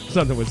 Right, yeah,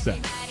 something was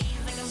said.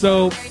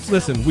 So,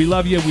 listen, we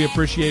love you. We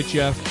appreciate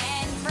you.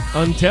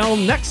 Until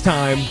next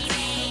time,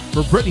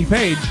 for Brittany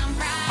Page,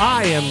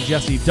 I am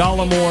Jesse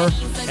Dollamore,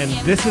 and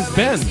this has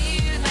been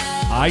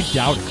I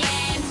Doubt It.